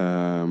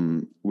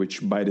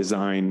 which by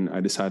design,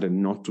 I decided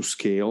not to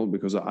scale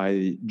because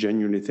I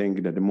genuinely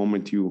think that the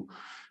moment you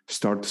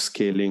start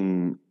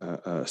scaling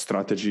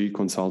strategy,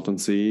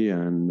 consultancy,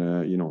 and,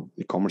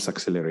 e-commerce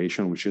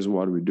acceleration, which is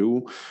what we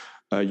do,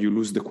 you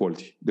lose the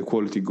quality. The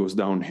quality goes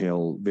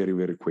downhill very,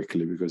 very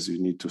quickly because you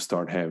need to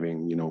start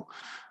having,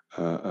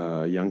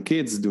 young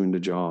kids doing the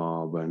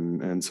job.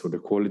 And so the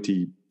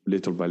quality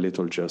little by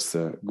little just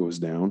goes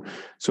down.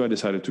 So I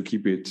decided to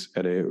keep it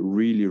at a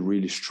really,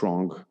 really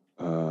strong,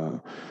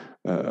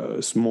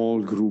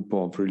 small group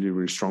of really,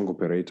 really strong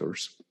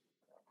operators.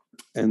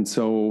 And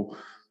so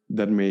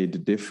that made a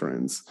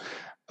difference.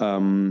 I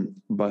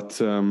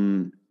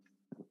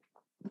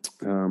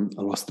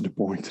lost the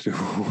point.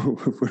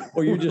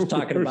 Well, you're just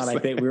talking about, I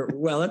think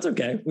that's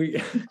okay.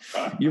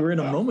 You were in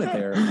a moment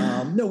there.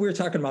 No, we were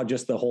talking about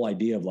just the whole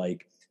idea of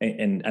like,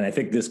 and I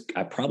think this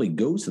probably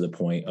goes to the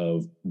point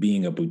of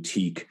being a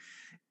boutique.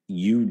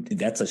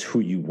 That's just who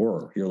you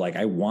were. You're like,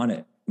 I want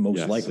it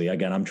most likely.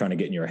 Again, I'm trying to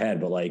get in your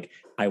head, but like,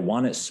 I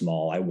want it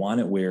small. I want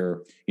it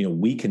where,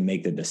 we can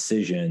make the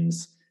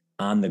decisions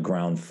on the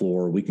ground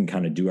floor. We can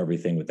kind of do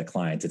everything with the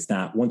clients. It's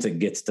not, once it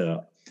gets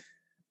to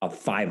a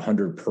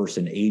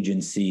 500-person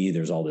agency,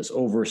 there's all this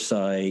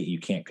oversight. You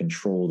can't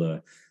control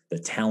the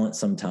talent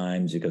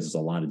sometimes because there's a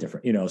lot of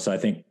different, so I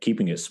think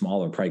keeping it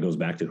smaller probably goes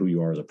back to who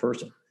you are as a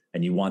person.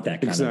 And you want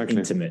that kind of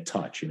intimate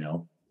touch,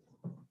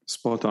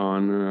 Spot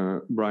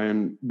on,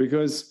 Brian,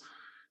 because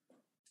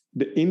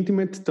the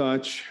intimate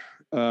touch,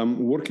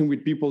 working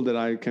with people that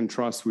I can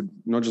trust with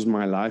not just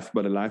my life,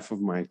 but the life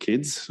of my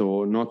kids.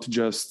 So not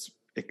just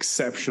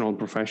exceptional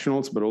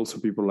professionals, but also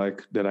people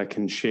that I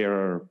can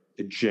share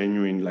a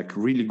genuine, like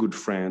really good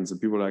friends, and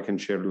people I can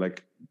share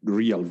like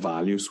real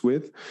values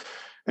with.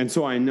 And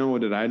so I know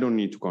that I don't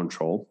need to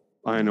control.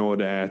 I know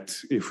that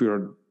if we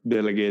are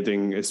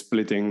delegating,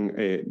 splitting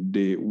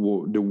the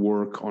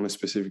work on a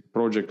specific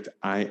project,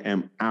 I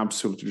am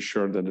absolutely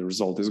sure that the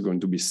result is going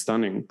to be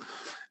stunning.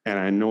 And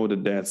I know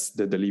that that's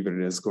the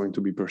delivery that's going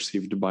to be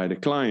perceived by the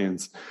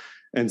clients.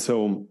 And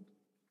so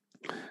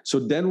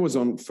that was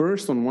on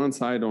one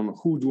side on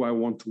who do I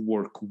want to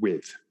work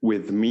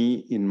with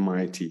me in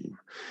my team.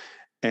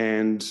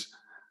 And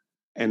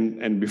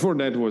before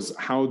that was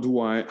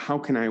how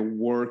can I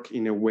work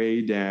in a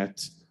way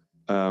that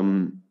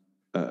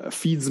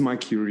feeds my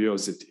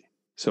curiosity.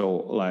 So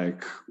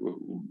like,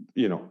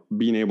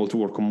 being able to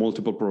work on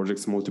multiple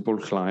projects, multiple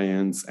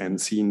clients, and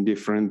seeing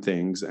different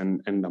things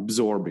and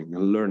absorbing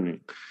and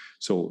learning.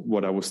 So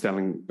what I was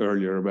telling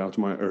earlier about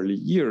my early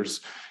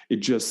years, it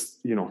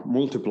just,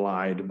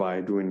 multiplied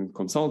by doing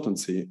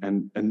consultancy.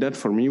 And that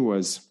for me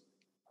was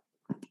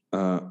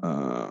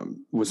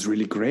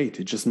really great.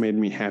 It just made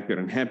me happier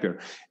and happier.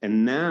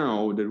 And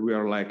now that we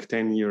are like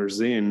 10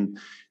 years in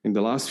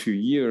the last few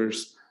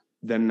years,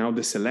 then now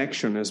the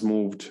selection has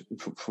moved,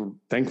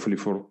 thankfully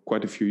for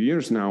quite a few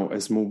years now,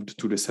 has moved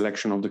to the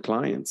selection of the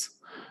clients.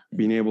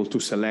 Being able to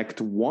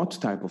select what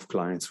type of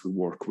clients we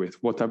work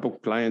with, what type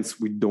of clients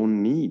we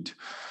don't need,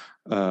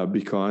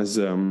 because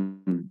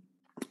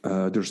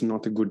there's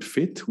not a good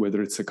fit,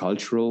 whether it's a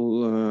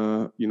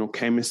cultural,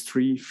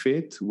 chemistry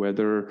fit,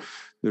 whether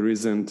there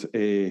isn't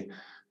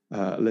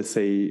let's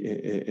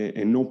say,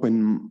 an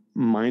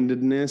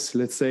open-mindedness,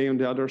 let's say, on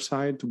the other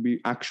side, to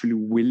be actually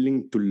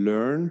willing to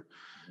learn.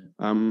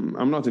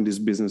 I'm not in this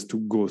business to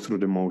go through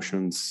the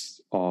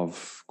motions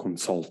of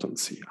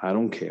consultancy. I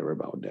don't care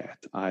about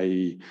that.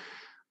 I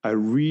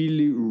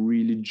really,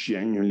 really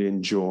genuinely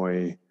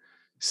enjoy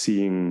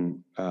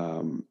seeing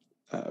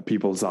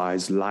people's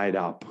eyes light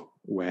up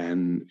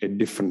when a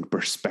different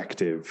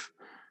perspective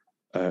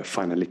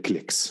finally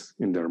clicks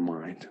in their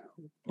mind.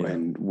 Yeah.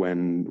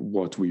 When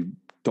what we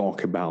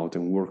talk about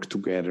and work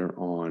together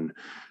on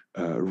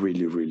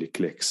really, really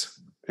clicks.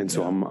 And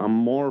so I'm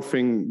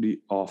morphing the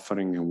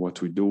offering and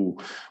what we do,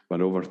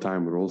 but over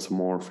time, we're also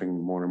morphing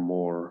more and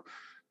more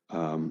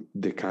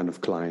the kind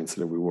of clients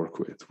that we work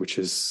with,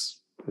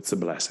 it's a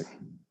blessing.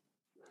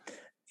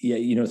 Yeah.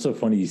 It's so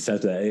funny you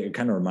said that. It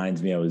kind of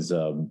reminds me, I was,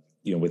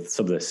 with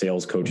some of the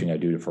sales coaching I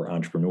do for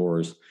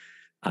entrepreneurs,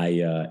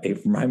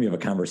 it reminded me of a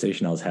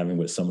conversation I was having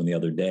with someone the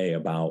other day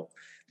about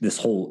this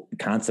whole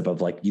concept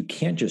of like, you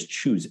can't just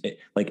choose it.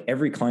 Like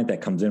every client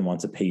that comes in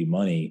wants to pay you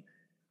money.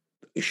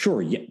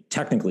 Sure,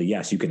 technically,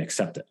 yes, you can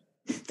accept it.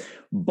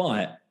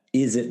 But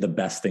is it the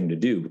best thing to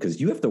do? Because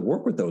you have to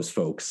work with those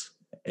folks.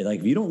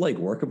 Like if you don't like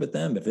working with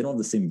them, if they don't have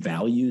the same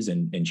values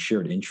and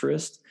shared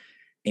interest,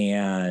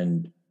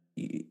 and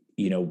I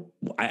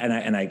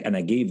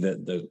gave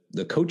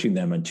the coaching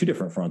them on two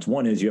different fronts.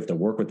 One is you have to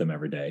work with them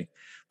every day,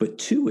 but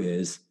two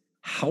is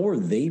how are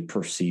they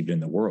perceived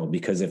in the world?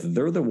 Because if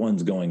they're the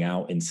ones going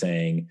out and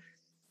saying,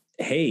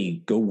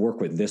 "Hey, go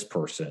work with this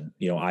person,"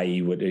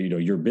 i.e.,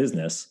 your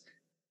business.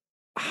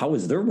 How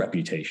is their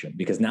reputation?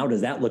 Because now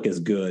does that look as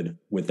good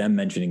with them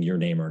mentioning your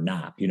name or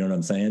not? You know what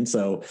I'm saying?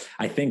 So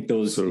I think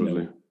those,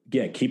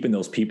 keeping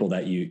those people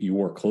that you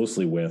work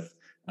closely with,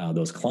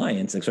 those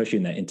clients, especially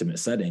in that intimate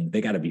setting,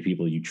 they got to be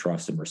people you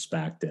trust and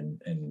respect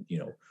and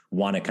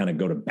want to kind of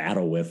go to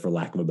battle with, for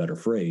lack of a better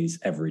phrase,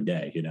 every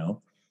day,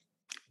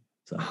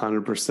 So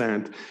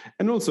 100%.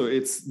 And also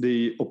it's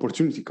the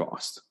opportunity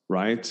cost,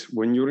 right?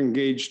 When you're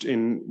engaged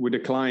with a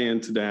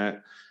client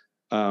that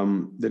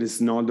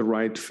is not the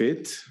right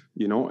fit,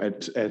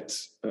 at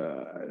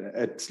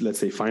let's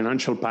say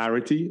financial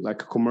parity,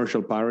 like a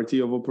commercial parity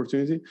of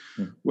opportunity.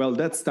 Mm-hmm. Well,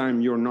 that's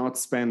time you're not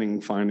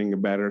spending finding a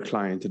better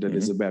client that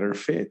is a better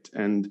fit,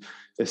 and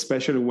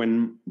especially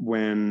when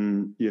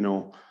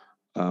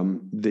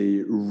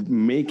the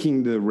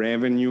making the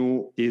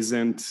revenue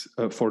isn't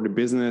for the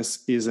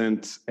business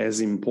isn't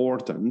as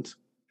important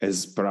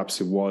as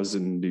perhaps it was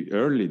in the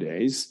early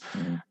days.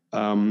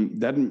 Mm-hmm.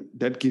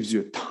 That gives you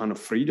a ton of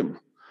freedom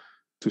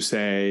to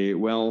say,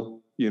 well,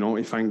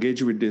 if I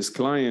engage with this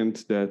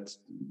client that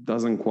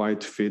doesn't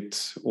quite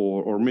fit,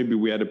 or maybe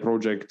we had a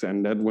project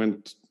and that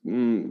went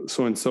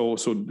so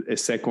a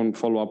second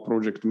follow-up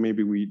project,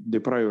 maybe we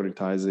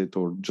deprioritize it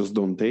or just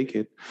don't take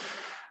it.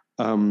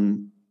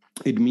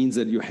 It means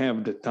that you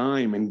have the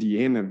time and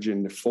the energy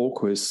and the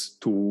focus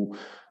to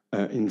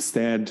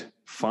instead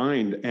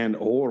find and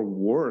or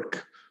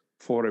work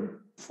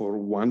for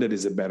one that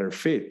is a better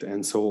fit.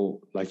 And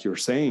so, like you're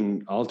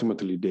saying,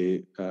 ultimately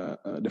the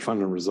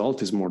final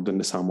result is more than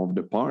the sum of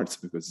the parts,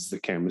 because it's the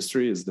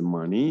chemistry, it's the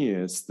money,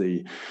 it's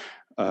the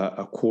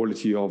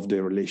quality of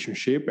the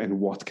relationship, and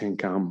what can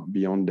come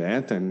beyond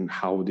that, and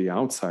how the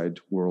outside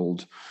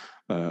world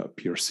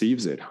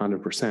perceives it.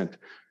 100%.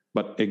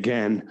 But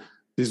again,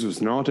 this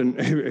was not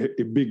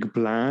a big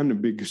plan, a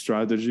big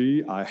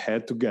strategy. I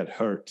had to get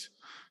hurt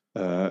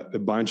a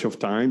bunch of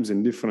times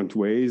in different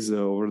ways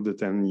over the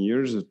 10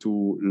 years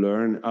to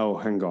learn, oh,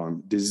 hang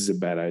on, this is a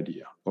bad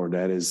idea, or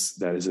that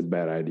is a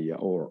bad idea,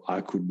 or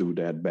I could do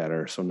that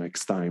better. So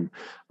next time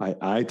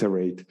I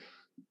iterate,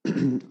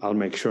 I'll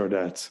make sure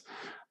that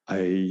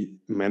I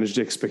manage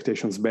the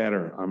expectations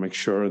better. I'll make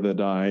sure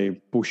that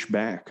I push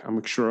back. I'll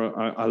make sure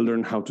I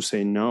learn how to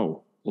say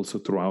no also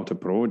throughout a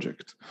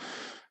project.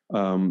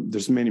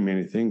 There's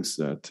many things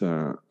that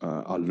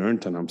I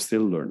learned and I'm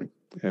still learning.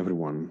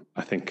 Everyone,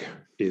 I think,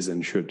 is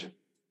and should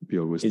be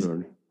always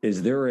learning.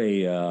 Is there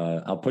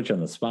I'll put you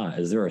on the spot.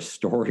 Is there a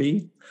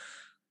story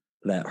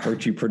that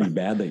hurt you pretty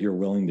bad that you're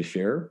willing to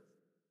share?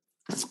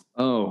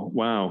 Oh,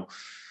 wow.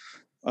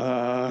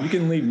 You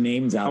can leave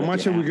names out. How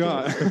much have we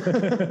got?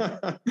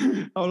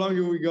 How long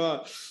have we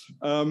got?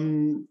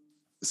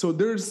 So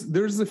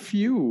there's a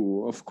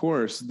few, of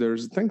course.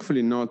 There's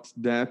thankfully not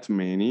that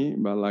many,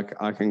 but like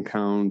I can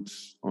count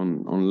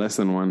on less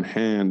than one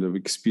hand of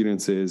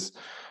experiences.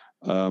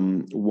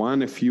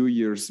 One a few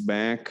years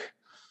back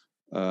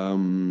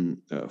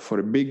for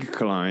a big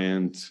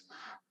client.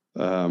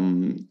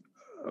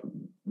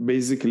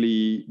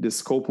 Basically, the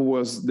scope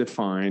was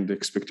defined, the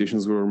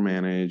expectations were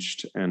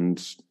managed,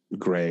 and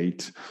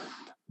great.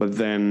 But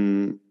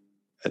then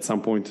at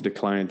some point, the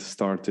client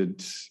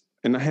started,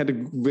 and I had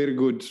a very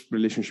good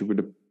relationship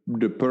with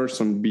the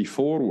person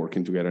before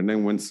working together. And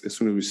then as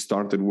soon as we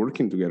started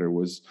working together, it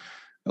was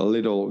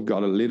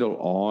got a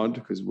little odd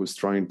because it was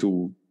trying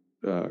to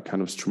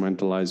kind of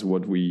instrumentalize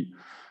what we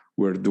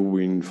were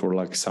doing for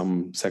like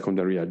some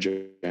secondary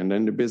agenda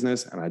in the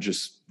business. And I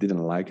just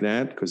didn't like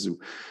that because,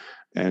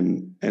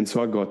 and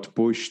so I got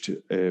pushed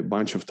a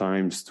bunch of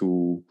times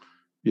to,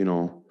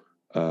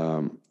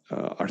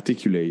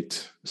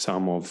 articulate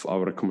some of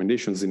our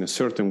recommendations in a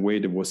certain way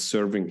that was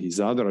serving his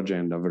other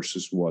agenda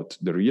versus what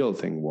the real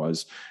thing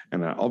was.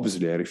 And I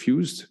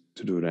refused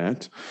to do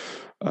that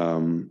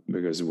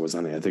because it was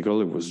unethical.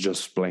 It was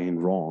just plain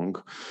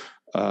wrong.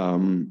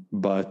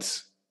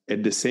 But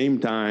at the same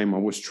time, I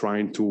was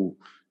trying to,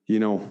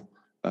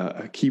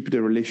 keep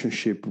the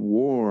relationship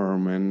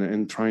warm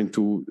and trying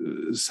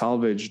to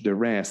salvage the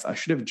rest. I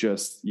should have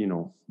just,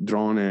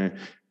 drawn a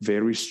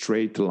very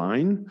straight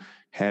line,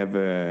 have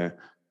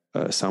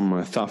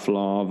some tough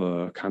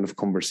love kind of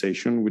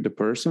conversation with the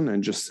person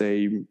and just say,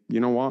 you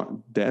know what,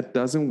 that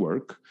doesn't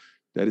work.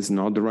 That is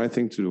not the right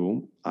thing to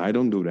do. I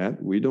don't do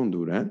that. We don't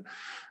do that.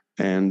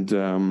 And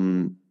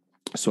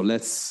so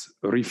let's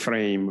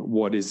reframe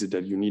what is it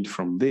that you need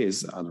from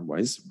this.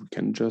 Otherwise, we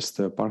can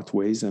just part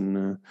ways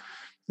and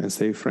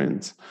stay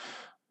friends.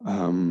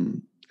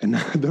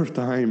 Another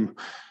time,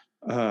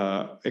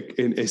 a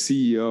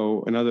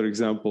CEO, another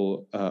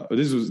example.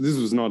 This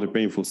was not a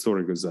painful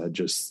story because I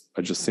just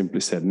simply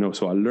said no.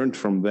 So I learned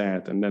from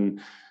that, and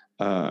then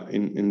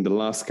in the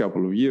last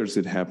couple of years,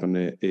 it happened.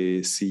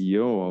 A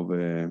CEO of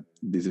a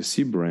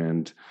D2C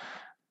brand,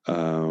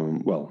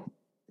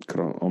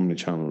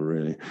 omnichannel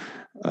really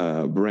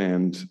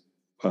brand.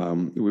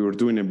 We were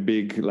doing a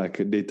big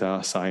a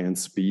data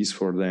science piece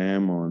for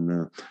them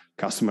on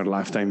customer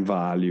lifetime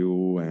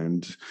value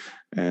and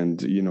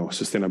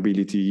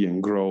sustainability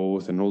and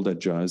growth and all that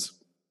jazz.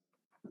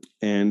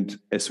 And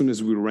as soon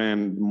as we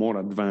ran more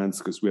advanced,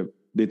 because we have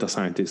data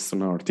scientists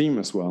on our team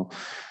as well,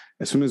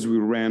 as soon as we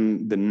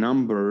ran the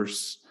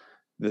numbers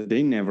that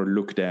they never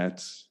looked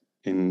at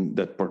in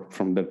that part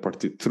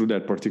through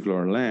that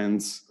particular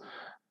lens,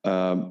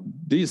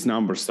 these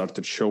numbers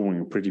started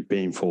showing a pretty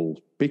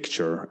painful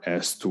picture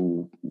as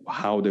to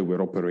how they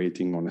were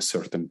operating on a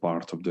certain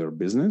part of their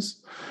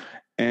business.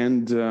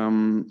 And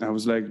I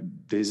was like,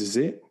 this is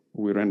it.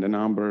 We ran the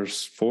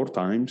numbers 4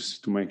 times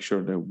to make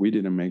sure that we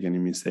didn't make any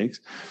mistakes.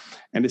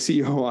 And the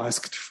CEO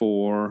asked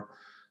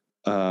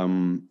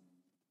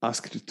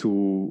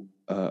to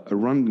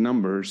run the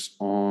numbers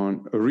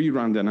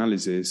rerun the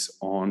analysis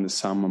on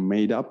some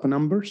made up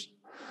numbers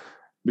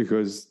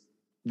because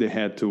they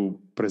had to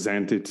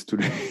present it to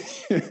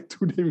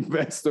the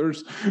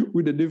investors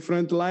with a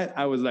different light.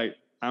 I was like,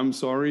 I'm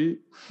sorry,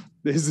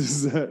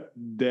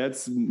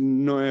 that's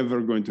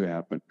never going to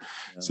happen.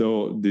 Yeah.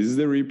 So this is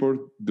the report,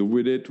 do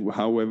with it,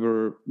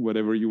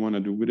 whatever you want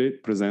to do with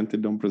it, present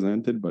it, don't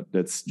present it, but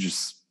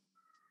it's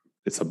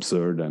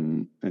absurd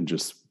and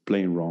just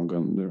plain wrong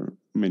under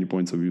many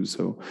points of view.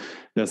 So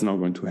that's not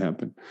going to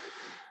happen.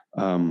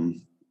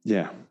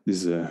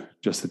 This is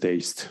just a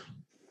taste.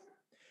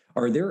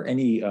 Are there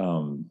any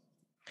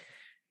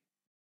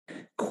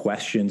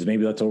questions,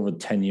 maybe that's over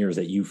 10 years,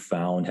 that you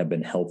found have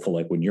been helpful,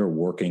 like when you're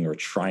working or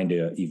trying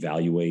to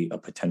evaluate a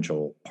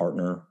potential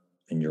partner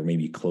and you're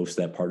maybe close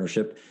to that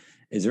partnership?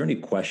 Is there any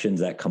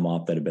questions that come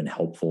up that have been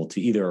helpful to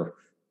either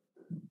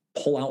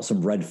pull out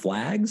some red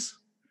flags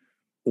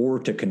or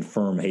to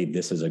confirm, hey,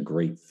 this is a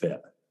great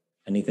fit?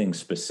 Anything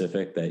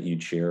specific that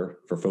you'd share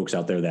for folks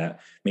out there that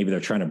maybe they're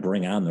trying to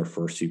bring on their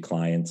first few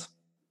clients,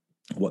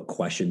 what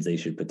questions they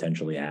should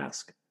potentially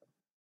ask?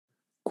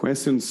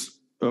 Questions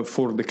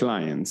for the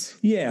clients.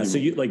 Yeah. So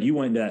you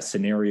went into that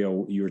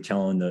scenario, you were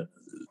telling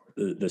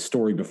the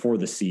story before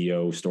the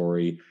CEO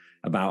story.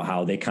 about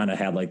how they kind of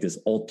had like this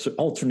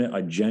alternate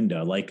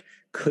agenda. Like,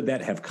 could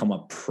that have come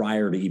up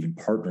prior to even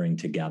partnering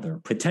together?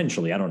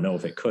 Potentially. I don't know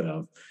if it could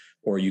have,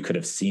 or you could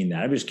have seen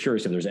that. I'm just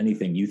curious if there's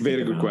anything you think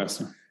Very good about.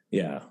 question.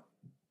 Yeah.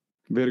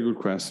 Very good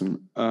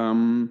question.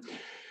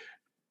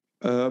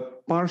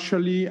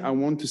 Partially, I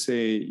want to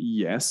say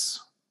yes.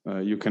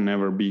 You can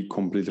never be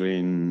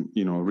completely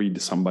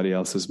read somebody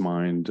else's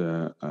mind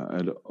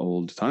at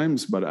all the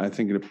times, but I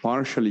think that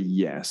partially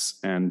yes,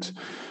 and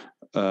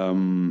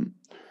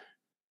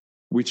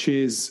which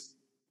is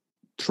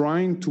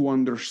trying to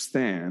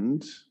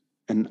understand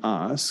and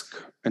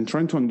ask, and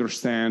trying to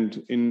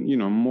understand in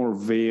more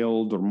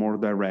veiled or more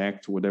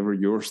direct, whatever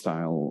your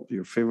style,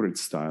 your favorite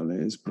style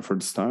is,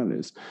 preferred style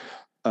is,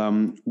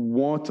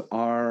 what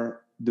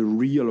are the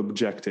real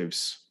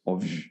objectives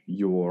of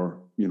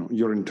your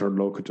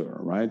interlocutor,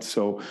 right?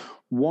 So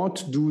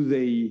what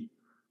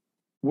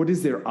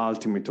is their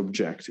ultimate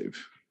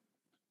objective?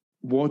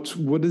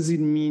 What does it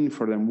mean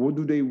for them? What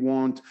do they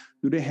want?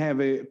 Do they have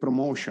a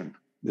promotion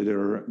that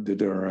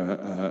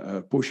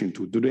they're pushing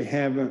to? Do they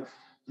have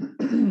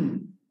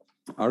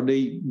are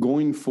they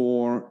going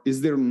for,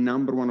 is their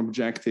number one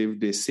objective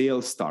the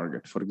sales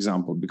target, for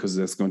example, because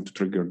that's going to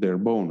trigger their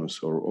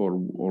bonus or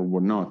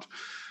whatnot?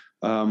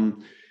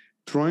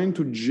 Trying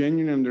to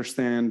genuinely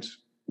understand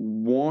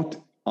what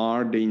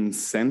are the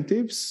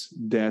incentives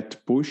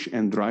that push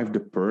and drive the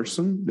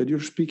person that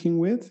you're speaking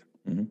with.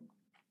 Mm-hmm.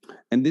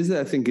 And this,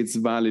 I think, it's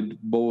valid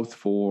both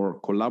for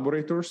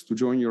collaborators to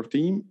join your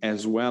team,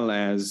 as well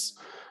as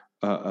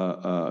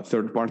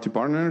third-party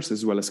partners,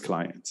 as well as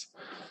clients.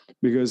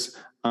 Because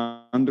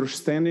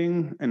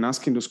understanding and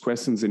asking those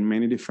questions in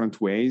many different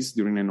ways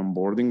during an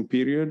onboarding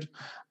period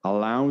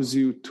allows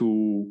you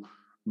to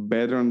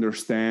better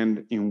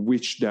understand in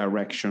which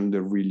direction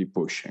they're really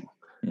pushing.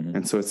 Mm-hmm.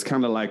 And so it's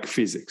kind of like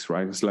physics,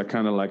 right? It's like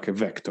kind of like a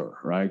vector,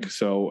 right?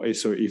 So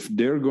if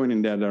they're going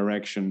in that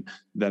direction,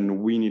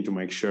 then we need to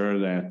make sure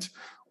that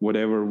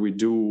whatever we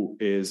do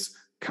is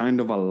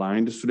kind of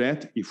aligned to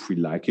that, if we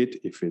like it,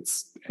 if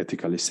it's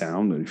ethically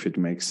sound, or if it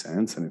makes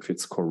sense, and if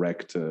it's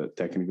correct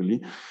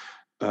technically,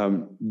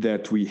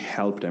 that we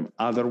help them.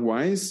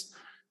 Otherwise,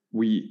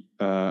 we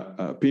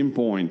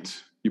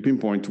pinpoint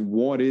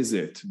what is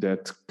it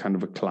that kind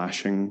of a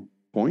clashing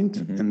point,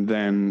 mm-hmm. and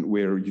then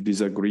where you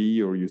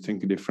disagree or you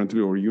think differently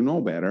or you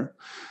know better.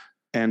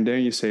 And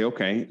then you say,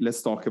 okay,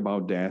 let's talk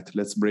about that.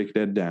 Let's break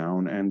that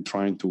down and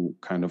trying to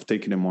kind of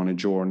take them on a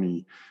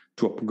journey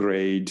to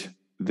upgrade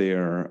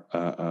their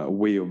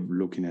way of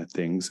looking at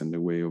things and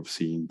the way of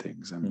seeing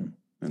things and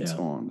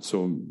so on.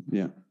 So,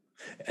 yeah.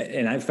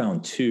 And I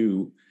found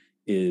too,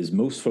 is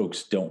most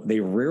folks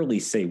they rarely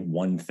say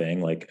one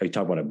thing. Like I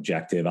talk about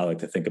objective. I like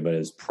to think of it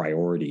as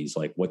priorities.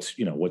 Like what's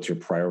your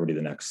priority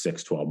the next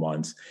 6-12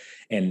 months?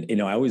 And,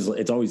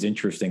 it's always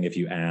interesting if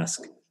you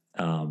ask,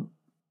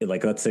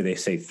 like, let's say they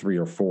say 3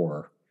 or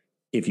 4,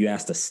 if you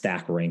ask to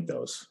stack rank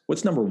those,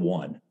 what's number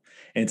 1?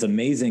 And it's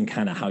amazing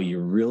kind of how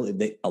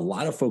a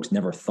lot of folks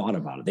never thought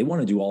about it. They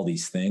want to do all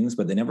these things,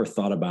 but they never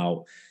thought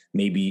about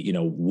maybe,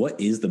 what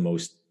is the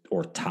most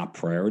or top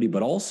priority,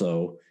 but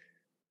also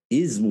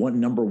is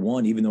number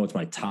 1, even though it's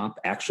my top,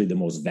 actually the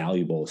most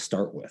valuable to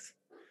start with.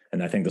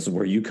 And I think this is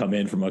where you come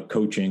in from a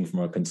coaching,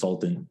 from a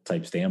consultant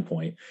type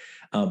standpoint.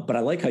 But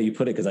I like how you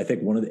put it, because I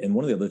think one of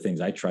the other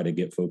things I try to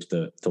get folks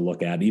to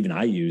look at, even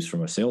I use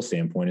from a sales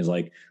standpoint, is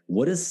like,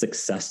 what does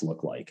success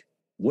look like?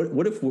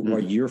 What if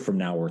a year from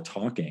now we're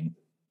talking?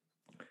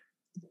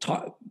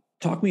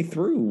 Talk me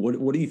through.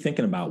 What are you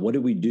thinking about? What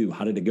did we do?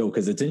 How did it go?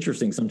 Because it's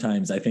interesting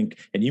sometimes, I think,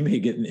 and you may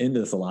get into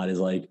this a lot, is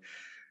like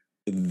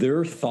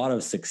their thought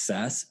of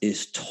success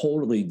is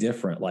totally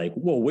different. Like,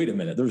 whoa, wait a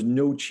minute. There's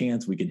no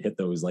chance we can hit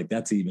those. Like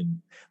that's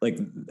even like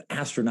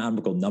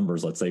astronomical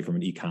numbers, let's say, from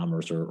an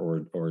e-commerce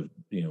or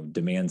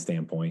demand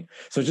standpoint.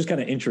 So it's just kind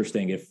of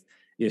interesting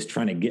is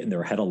trying to get in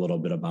their head a little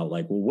bit about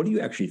like, well, what do you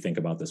actually think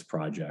about this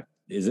project?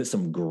 Is it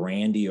some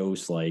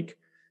grandiose, like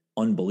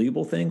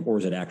unbelievable thing, or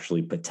is it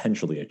actually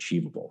potentially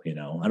achievable?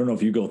 I don't know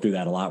if you go through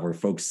that a lot, where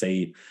folks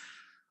say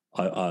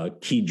a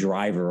key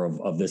driver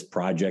of this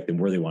project and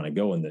where they want to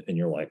go, and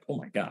you're like, oh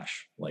my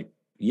gosh, like,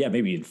 yeah,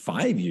 maybe in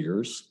 5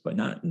 years, but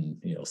not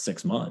in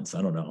 6 months.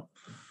 I don't know.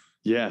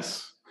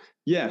 Yes.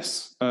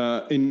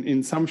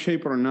 In some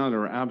shape or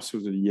another,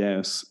 absolutely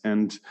yes.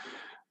 And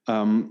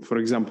for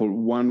example,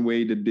 one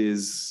way that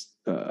this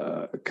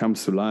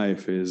comes to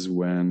life is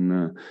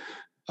when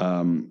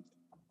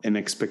an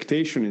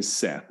expectation is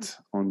set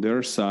on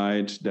their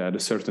side that a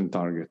certain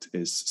target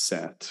is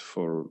set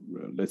for,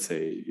 let's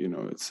say,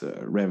 it's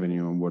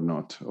revenue and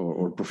whatnot,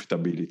 or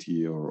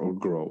profitability or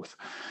growth.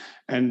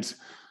 And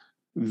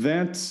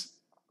that's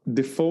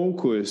the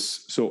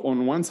focus. So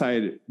on one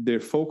side, their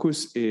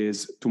focus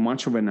is too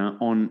much of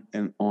on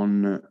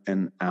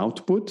an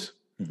output,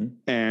 mm-hmm.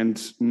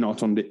 and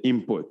not on the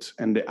input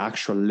and the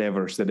actual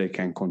levers that they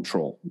can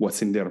control,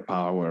 what's in their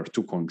power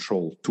to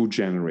control, to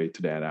generate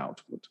that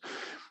output.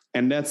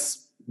 And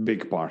that's a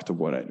big part of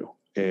what I do,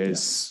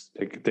 is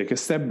take a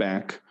step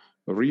back,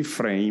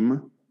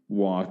 reframe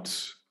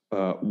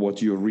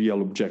what your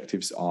real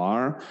objectives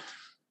are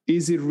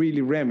is it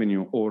really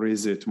revenue or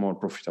is it more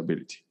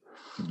profitability?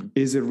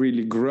 Is it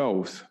really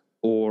growth,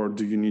 or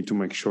do you need to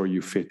make sure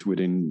you fit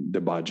within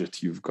the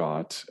budget you've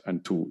got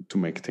and to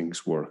make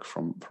things work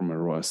from a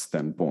ROAS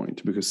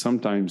standpoint? Because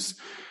sometimes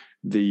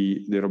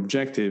their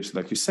objectives,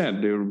 like you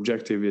said, their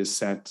objective is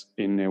set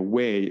in a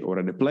way or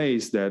at a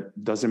place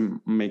that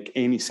doesn't make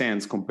any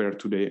sense compared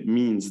to the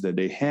means that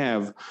they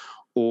have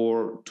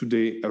or to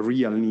the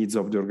real needs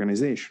of the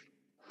organization.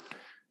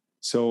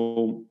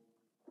 So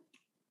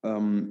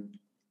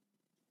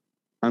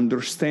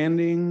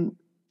understanding,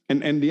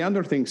 and the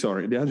other thing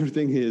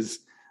is,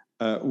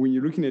 when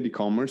you're looking at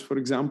e-commerce, for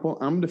example,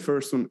 I'm the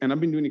first one, and I've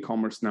been doing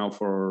e-commerce now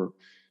for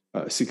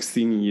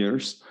 16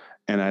 years,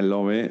 and I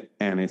love it,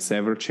 and it's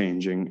ever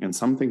changing, and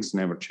some things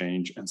never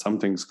change, and some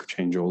things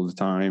change all the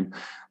time.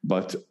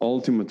 But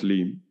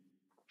ultimately,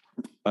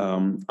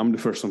 I'm the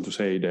first one to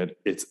say that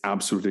it's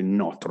absolutely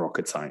not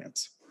rocket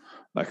science.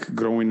 Like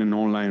growing an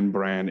online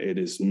brand, it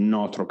is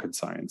not rocket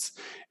science.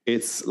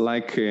 It's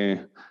like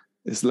a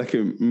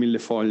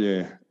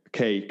millefeuille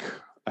cake.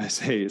 I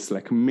say it's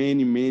like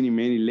many, many,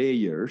 many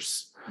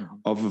layers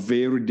of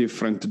very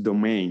different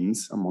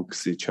domains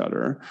amongst each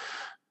other.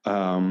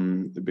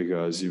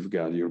 Because you've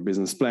got your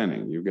business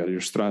planning, you've got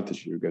your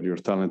strategy, you've got your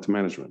talent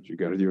management, you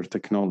got your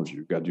technology,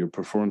 you've got your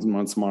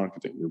performance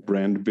marketing, your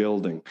brand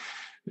building,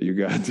 you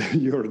got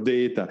your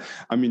data.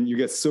 I mean, you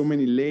get so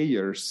many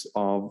layers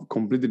of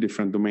completely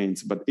different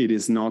domains, but it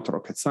is not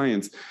rocket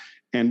science.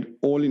 And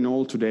all in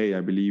all, today,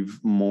 I believe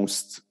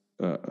most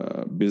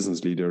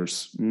business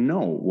leaders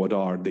know what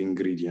are the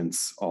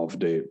ingredients of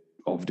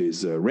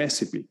this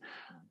recipe,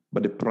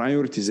 but the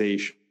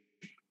prioritization,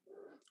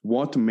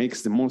 what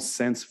makes the most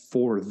sense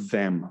for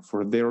them,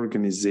 for their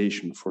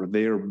organization, for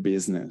their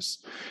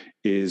business,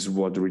 is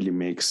what really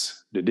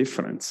makes the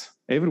difference.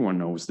 Everyone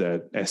knows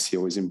that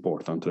SEO is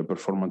important, the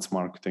performance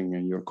marketing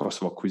and your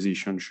cost of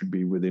acquisition should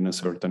be within a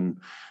certain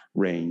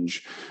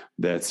range,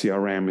 that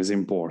CRM is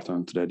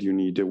important, that you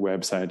need a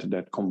website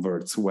that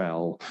converts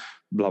well,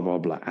 blah, blah,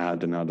 blah,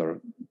 add another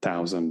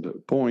 1,000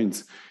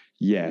 points.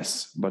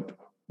 Yes, but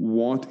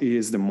what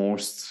is the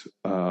most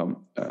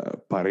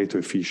Pareto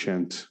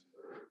efficient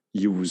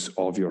use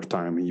of your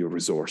time and your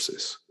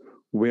resources?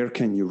 Where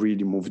can you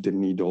really move the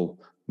needle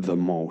the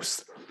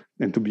most?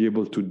 And to be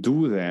able to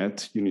do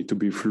that, you need to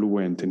be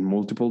fluent in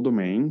multiple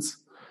domains.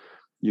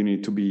 You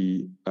need to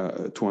be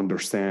to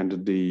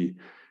understand the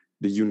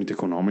unit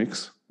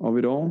economics of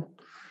it all,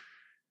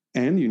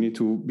 and you need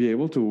to be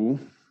able to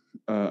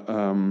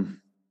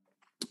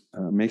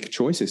make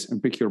choices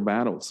and pick your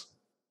battles.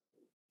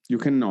 You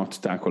cannot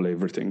tackle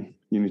everything.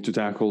 You need to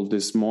tackle the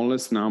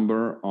smallest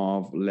number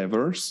of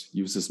levers,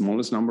 use the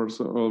smallest numbers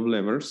of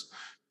levers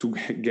to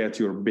get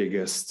your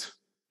biggest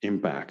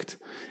impact.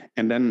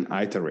 And then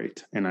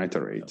iterate,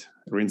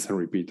 rinse and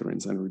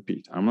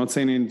repeat. I'm not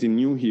saying anything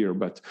new here,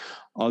 but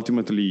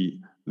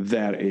ultimately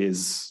that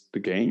is the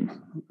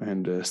game,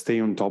 and stay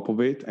on top of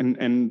it.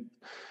 And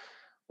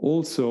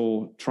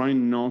also try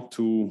not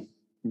to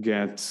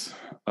get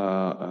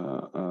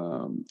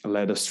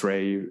led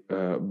astray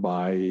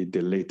by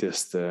the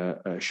latest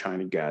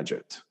shiny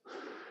gadget,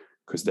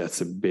 because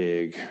that's a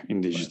big,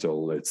 in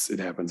digital, it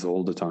happens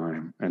all the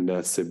time, and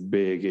that's a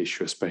big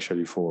issue,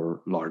 especially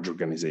for large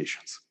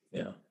organizations.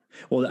 Yeah.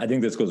 Well, I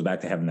think this goes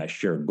back to having that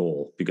shared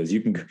goal, because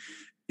you can,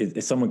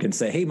 if someone can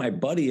say, hey, my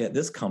buddy at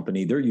this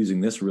company, they're using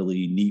this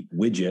really neat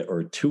widget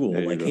or tool,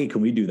 like, hey,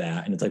 can we do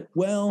that? And it's like,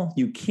 well,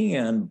 you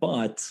can,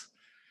 but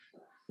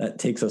that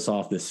takes us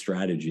off this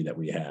strategy that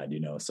we had,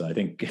 So I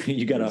think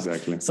you got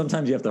to,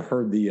 sometimes you have to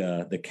herd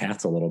the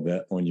cats a little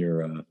bit when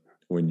you're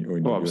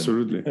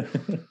absolutely.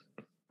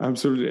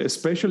 Absolutely.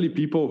 Especially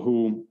people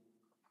who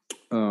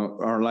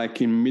are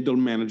like in middle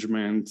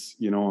management,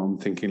 I'm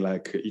thinking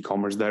like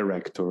e-commerce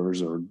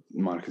directors or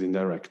marketing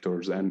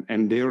directors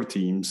and their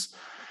teams.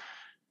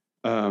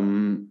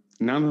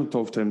 9 out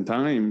of 10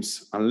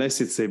 times,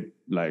 unless it's a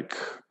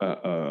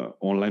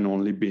online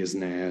only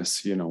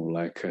business,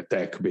 like a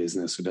tech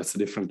business, so that's a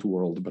different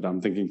world. But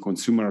I'm thinking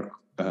consumer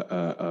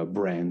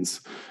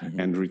brands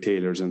and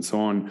retailers and so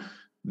on.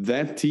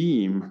 That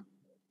team,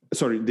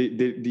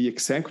 the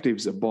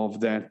executives above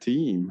that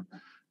team,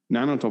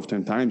 9 out of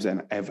 10 times,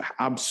 and have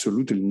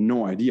absolutely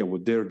no idea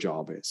what their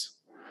job is.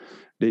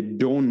 They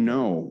don't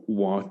know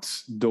what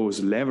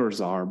those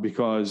levers are,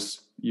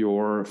 because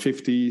you're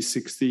 50,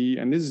 60,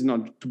 and this is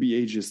not to be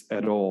ageist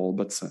at all,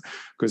 but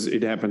because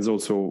it happens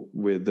also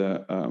with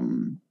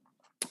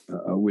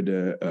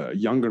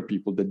younger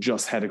people that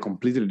just had a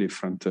completely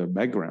different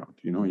background.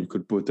 You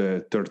could put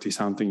a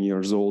 30-something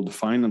years old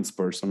finance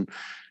person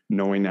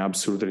knowing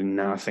absolutely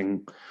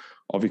nothing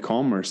of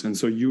e-commerce, and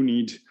so you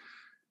need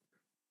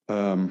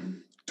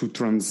to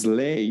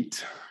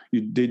translate.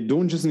 They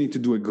don't just need to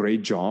do a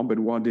great job at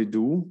what they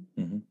do.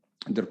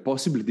 They're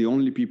possibly the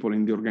only people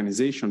in the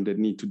organization that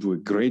need to do a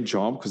great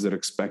job, because they're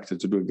expected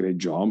to do a great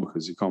job,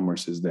 because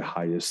e-commerce is the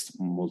highest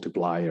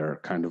multiplier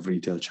kind of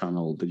retail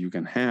channel that you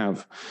can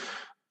have.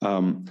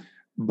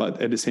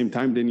 But at the same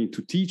time, they need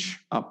to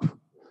teach up.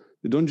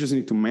 They don't just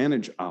need to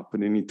manage up,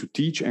 they need to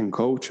teach and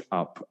coach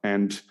up.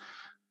 And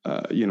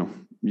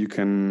you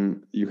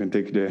can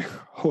take the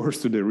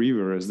horse to the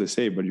river, as they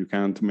say, but you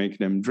can't make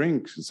him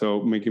drink.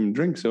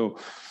 So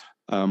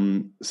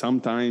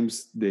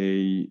sometimes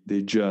they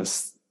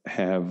just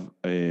have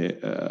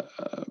a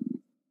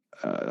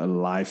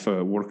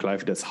work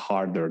life that's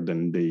harder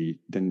than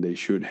they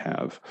should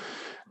have.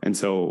 And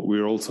so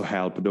we also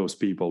help those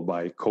people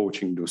by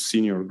coaching those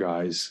senior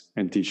guys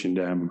and teaching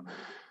them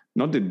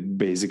not the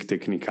basic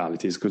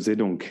technicalities, because they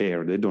don't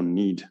care, they don't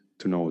need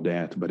to know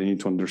that, but they need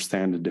to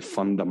understand the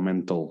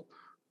fundamental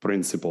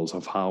principles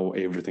of how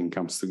everything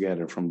comes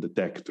together, from the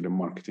tech to the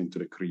marketing to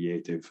the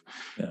creative,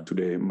 to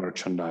the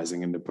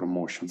merchandising and the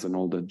promotions and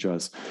all that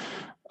jazz.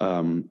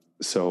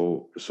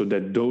 So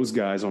that those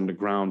guys on the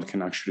ground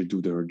can actually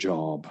do their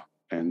job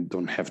and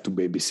don't have to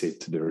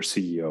babysit their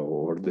CEO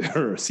or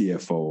their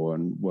CFO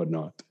and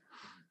whatnot.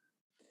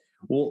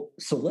 Well,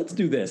 so let's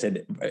do this.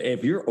 And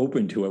if you're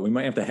open to it, we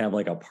might have to have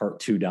like a part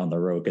 2 down the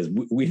road, because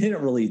we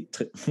didn't really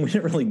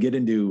get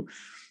into,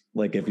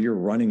 like, if you're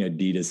running a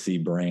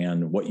D2C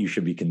brand, what you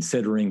should be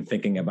considering,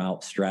 thinking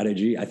about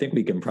strategy. I think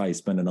we can probably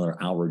spend another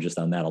hour just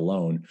on that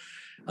alone.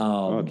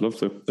 I'd love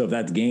to. So if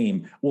that's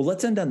game. Well,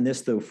 let's end on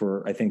this, though,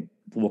 for, I think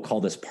we'll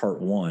call this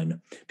part 1,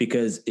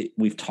 because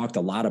we've talked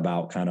a lot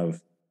about kind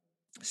of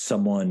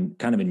someone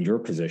kind of in your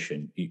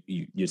position.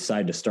 You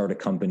decide to start a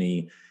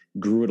company,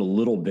 grew it a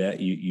little bit.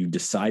 You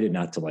decided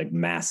not to like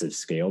massive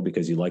scale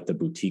because you like the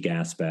boutique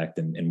aspect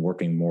and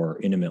working more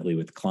intimately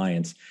with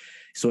clients.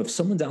 So if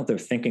someone's out there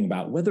thinking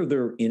about whether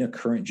they're in a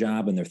current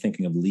job and they're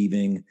thinking of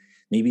leaving,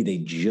 maybe they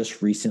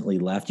just recently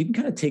left, you can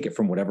kind of take it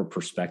from whatever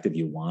perspective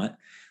you want.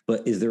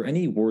 But is there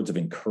any words of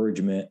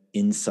encouragement,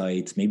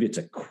 insights? Maybe it's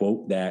a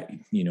quote that,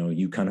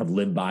 you kind of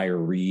live by or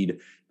read.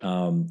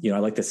 I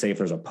like to say, if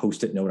there's a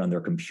Post-it note on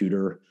their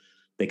computer,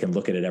 they can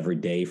look at it every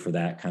day for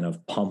that kind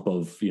of pump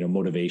of,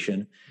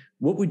 motivation.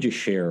 What would you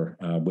share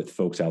with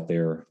folks out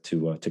there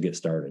to get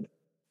started?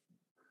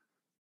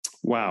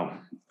 Wow.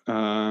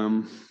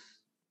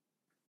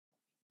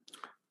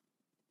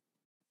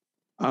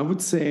 I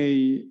would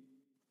say,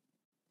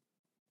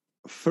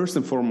 first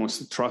and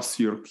foremost, trust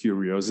your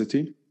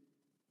curiosity.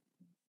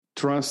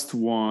 Trust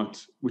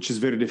which is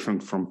very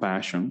different from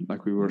passion,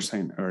 like we were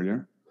saying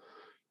earlier.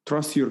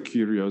 Trust your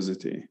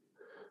curiosity.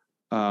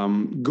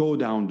 Go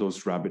down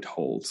those rabbit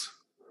holes.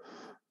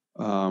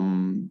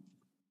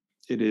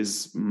 It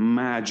is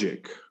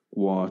magic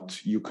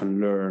what you can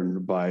learn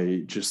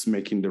by just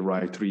making the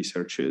right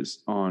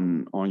researches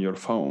on your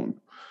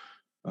phone.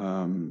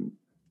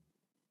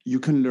 You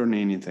can learn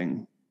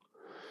anything.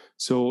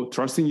 So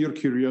trusting your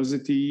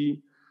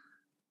curiosity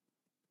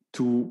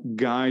to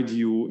guide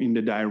you in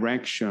the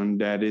direction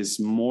that is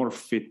more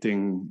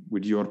fitting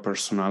with your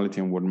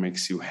personality and what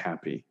makes you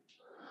happy.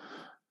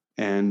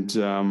 And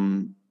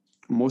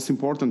most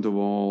important of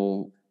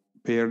all,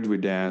 paired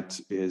with that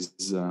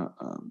is,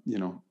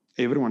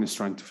 everyone is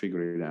trying to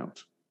figure it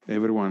out.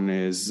 Everyone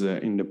is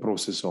in the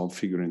process of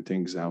figuring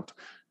things out.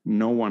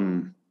 No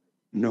one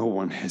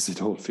has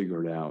it all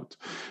figured out.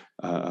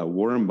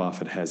 Warren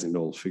Buffett hasn't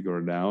all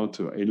figured out.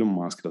 Elon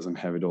Musk doesn't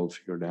have it all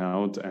figured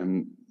out.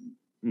 And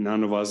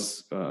none of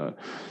us,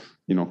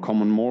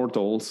 common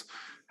mortals,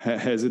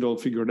 has it all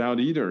figured out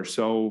either.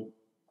 So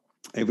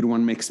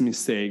everyone makes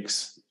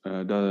mistakes.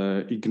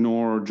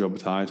 Ignore job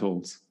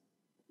titles.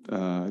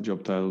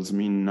 Job titles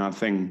mean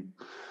nothing.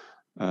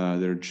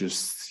 They're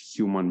just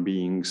human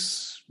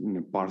beings,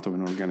 part of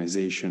an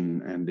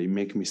organization, and they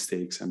make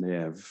mistakes and they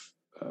have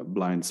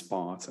blind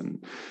spots.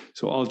 And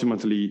so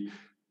ultimately,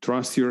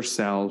 trust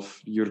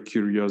yourself, your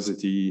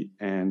curiosity,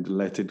 and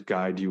let it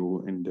guide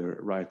you in the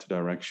right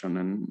direction.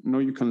 And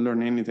you can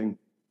learn anything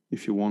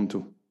if you want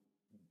to.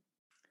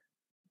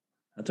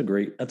 That's a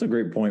great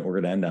point we're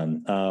going to end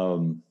on.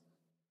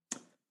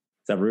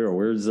 Saverio,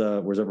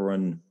 where's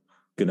everyone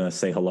gonna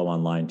say hello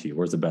online to you?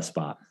 Where's the best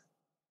spot?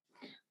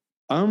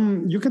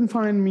 You can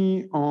find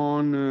me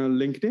on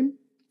LinkedIn,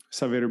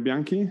 Saverio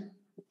Bianchi.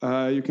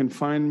 You can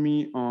find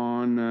me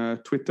on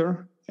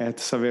Twitter at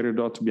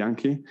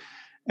saverio.bianchi,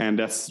 and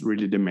that's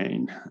really the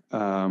main.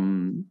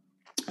 On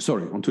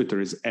Twitter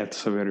is at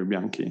Saverio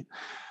Bianchi.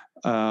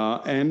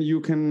 And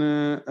you can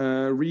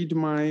read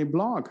my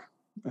blog,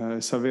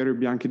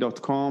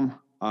 saveriobianchi.com.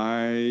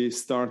 I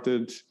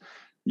started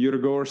a year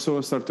ago or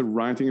so, started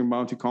writing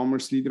about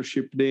e-commerce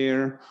leadership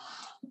there.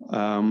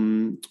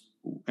 Tag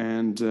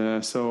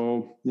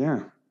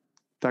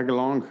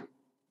along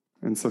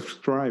and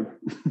subscribe.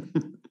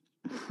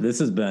 This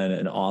has been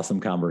an awesome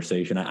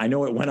conversation. I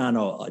know it went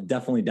on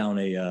definitely down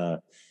a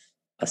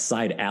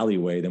side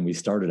alleyway than we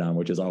started on,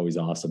 which is always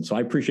awesome. So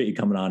I appreciate you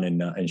coming on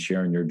and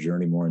sharing your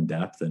journey more in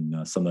depth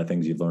and some of the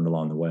things you've learned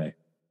along the way.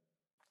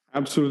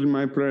 Absolutely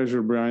my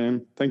pleasure,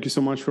 Brian. Thank you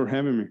so much for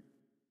having me.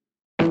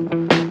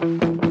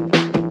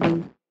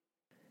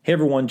 Hey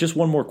everyone, just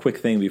one more quick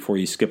thing before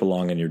you skip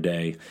along in your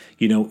day.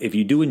 If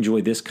you do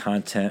enjoy this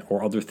content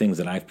or other things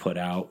that I've put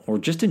out, or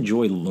just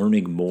enjoy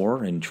learning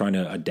more and trying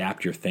to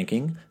adapt your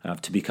thinking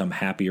to become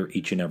happier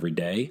each and every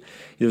day,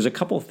 there's a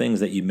couple of things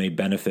that you may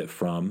benefit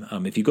from.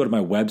 If you go to my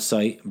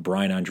website,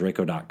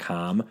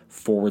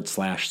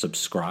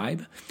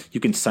 brianondrako.com/subscribe, you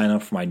can sign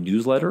up for my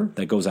newsletter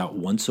that goes out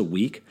once a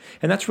week.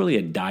 And that's really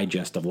a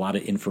digest of a lot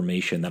of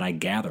information that I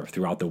gather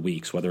throughout the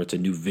weeks, whether it's a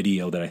new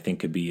video that I think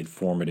could be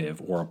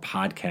informative or a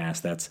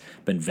podcast that's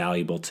been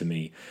valuable to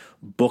me,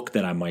 book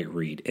that I might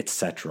read,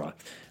 etc.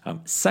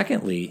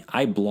 Secondly,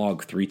 I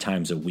blog 3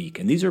 times a week,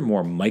 and these are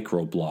more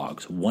micro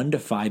blogs, 1 to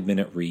 5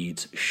 minute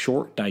reads,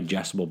 short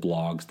digestible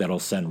blogs that'll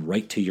send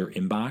right to your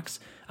inbox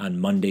on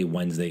Monday,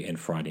 Wednesday, and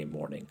Friday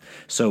morning.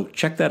 So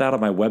check that out on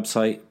my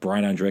website,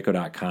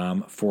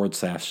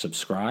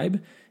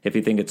 brianondrako.com/subscribe, if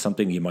you think it's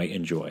something you might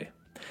enjoy.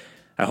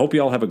 I hope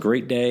you all have a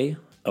great day,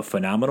 a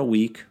phenomenal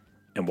week,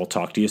 and we'll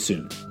talk to you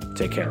soon.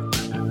 Take care.